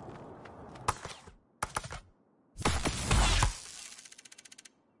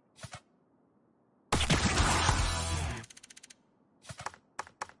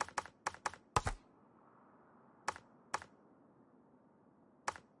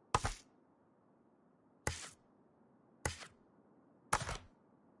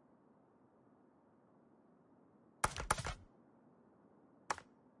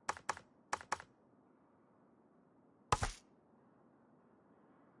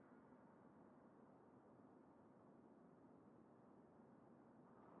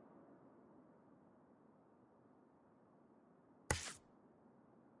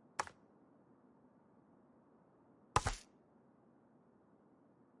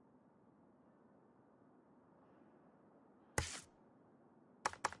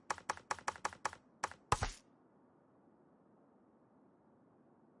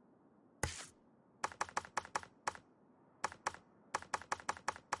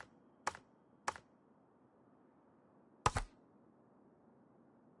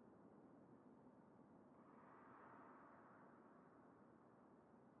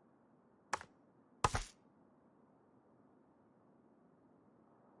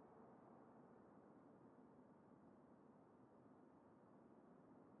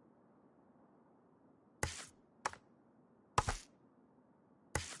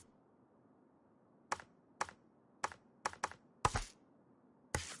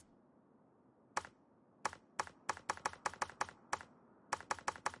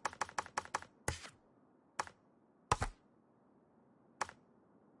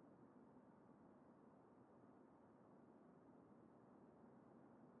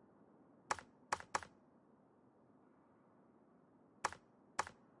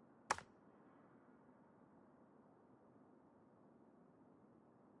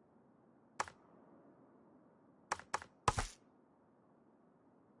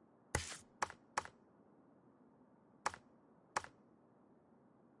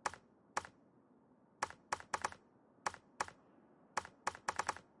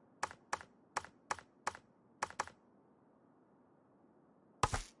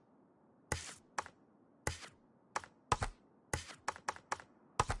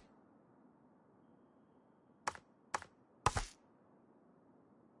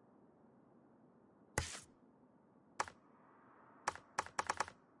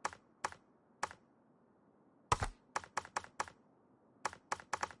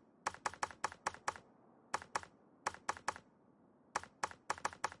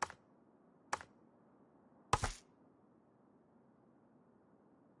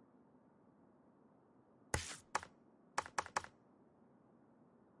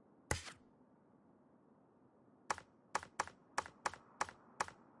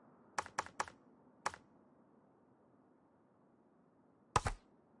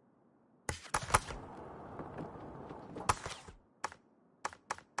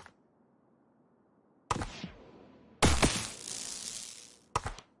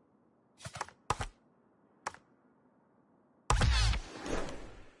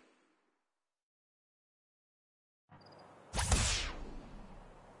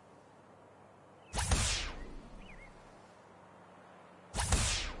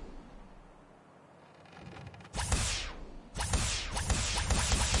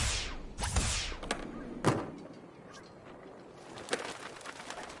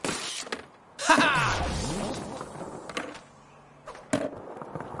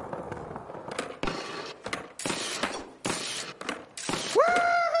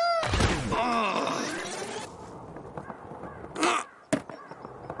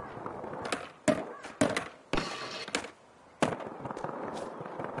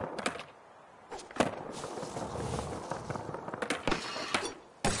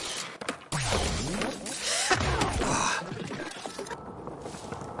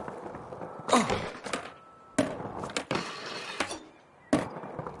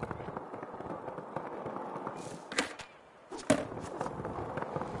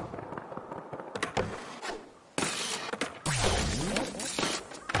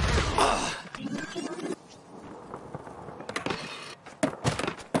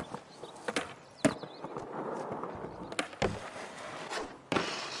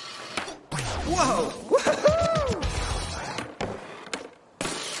 Whoa! Woohoo!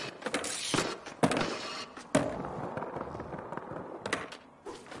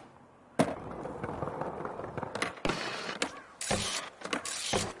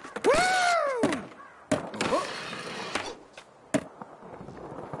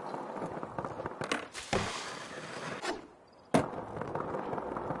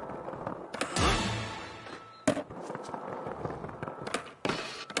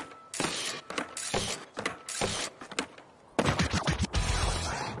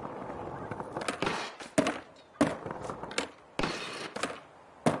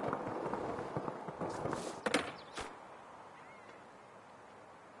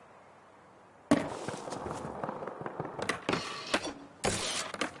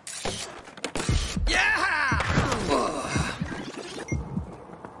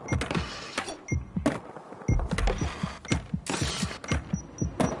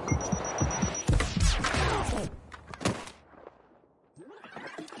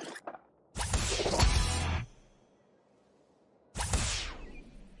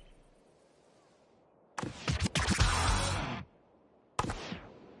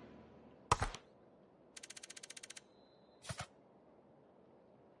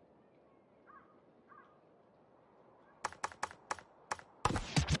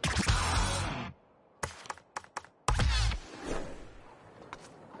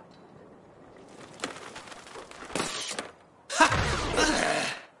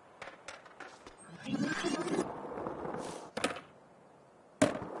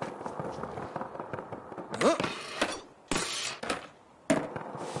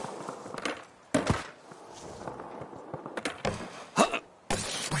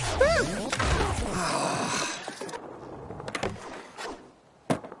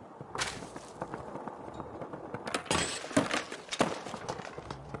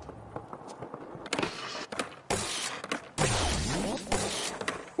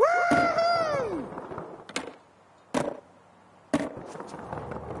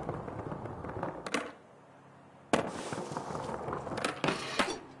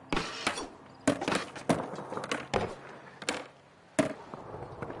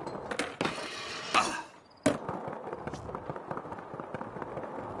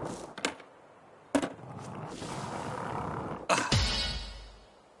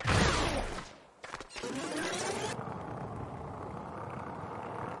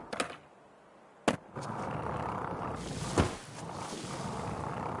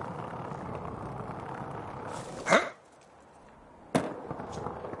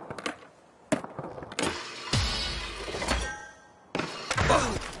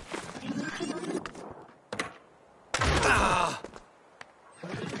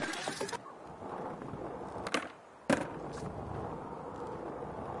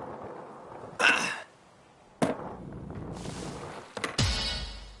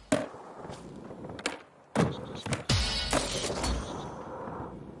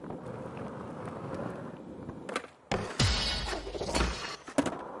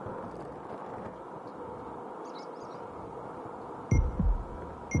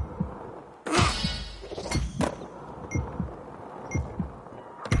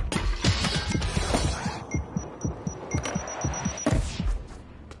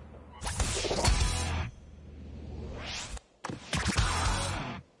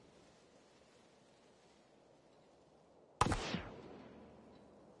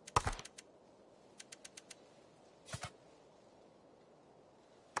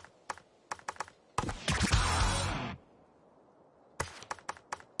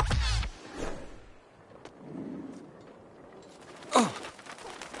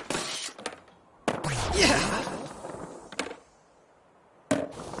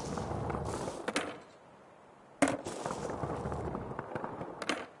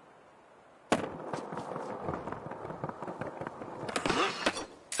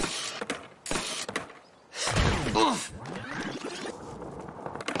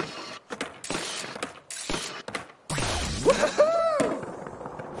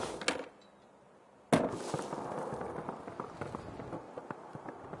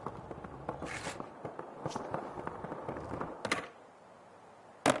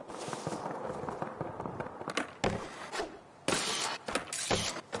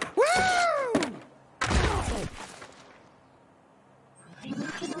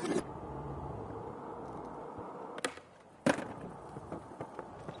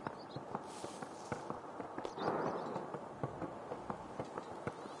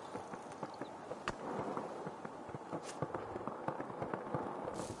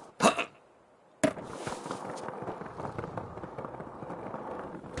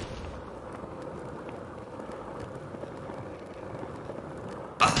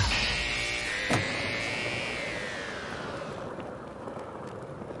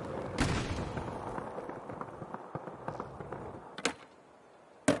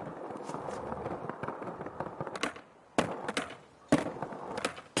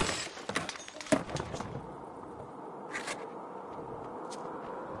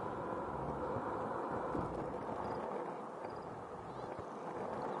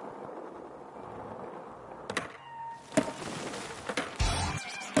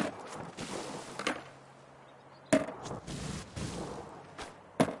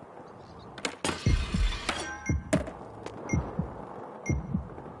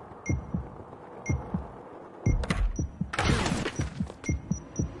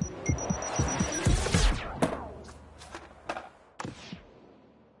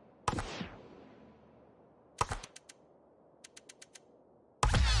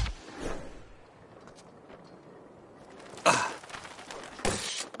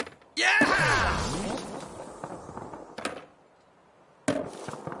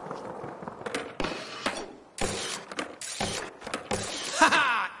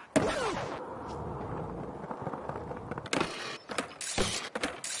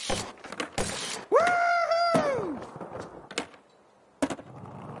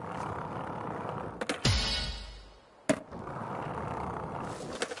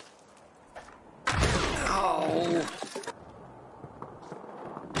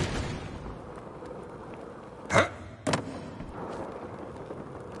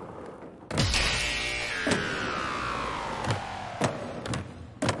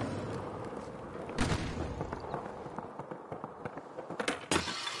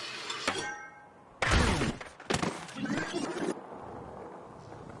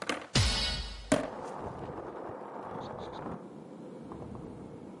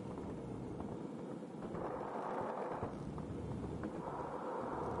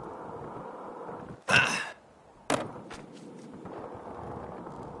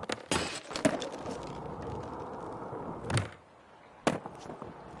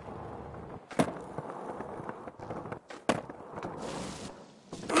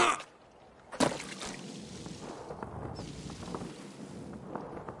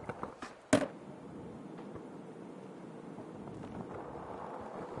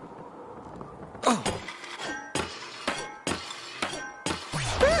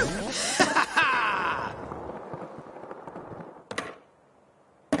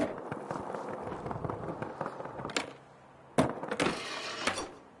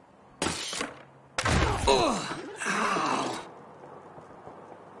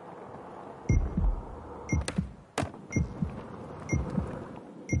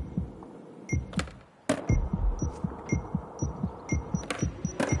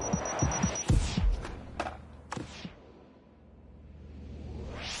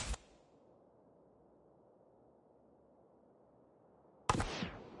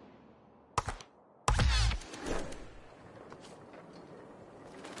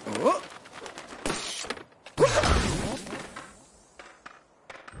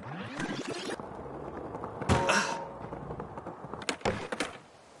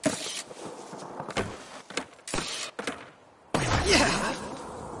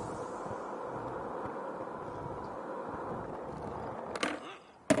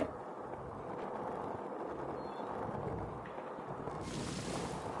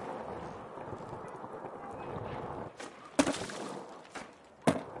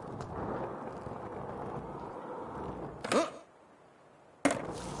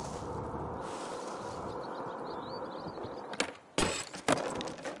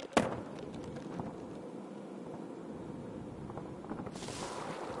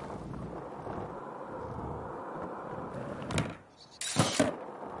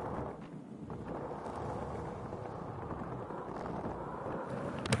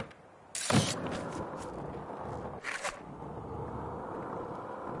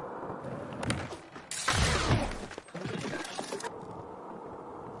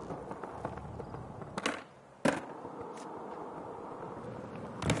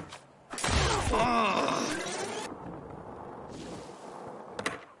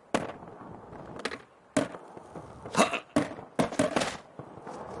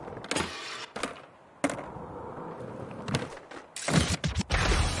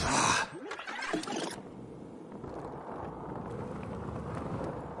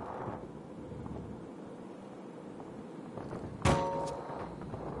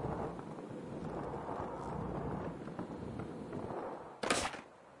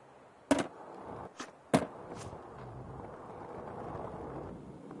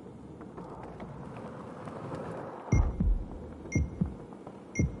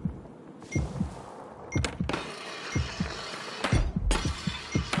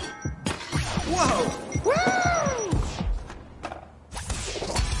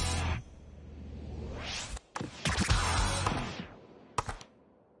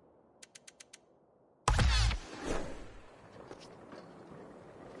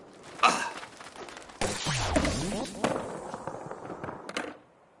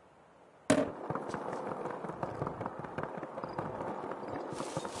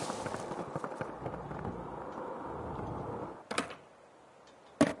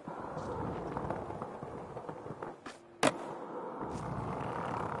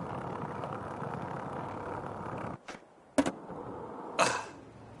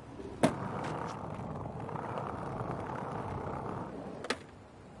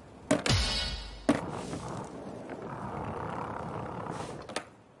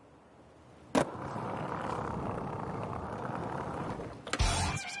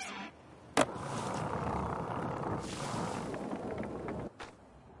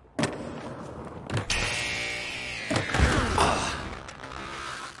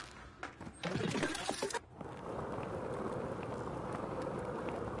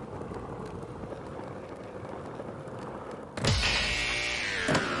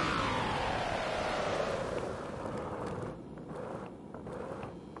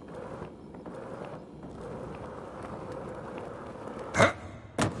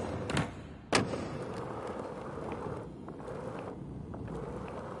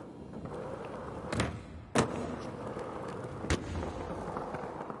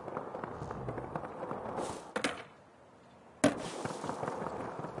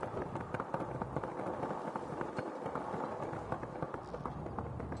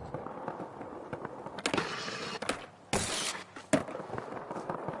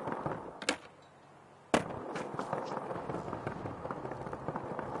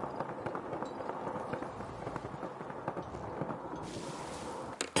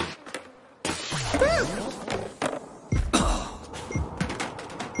 Woo!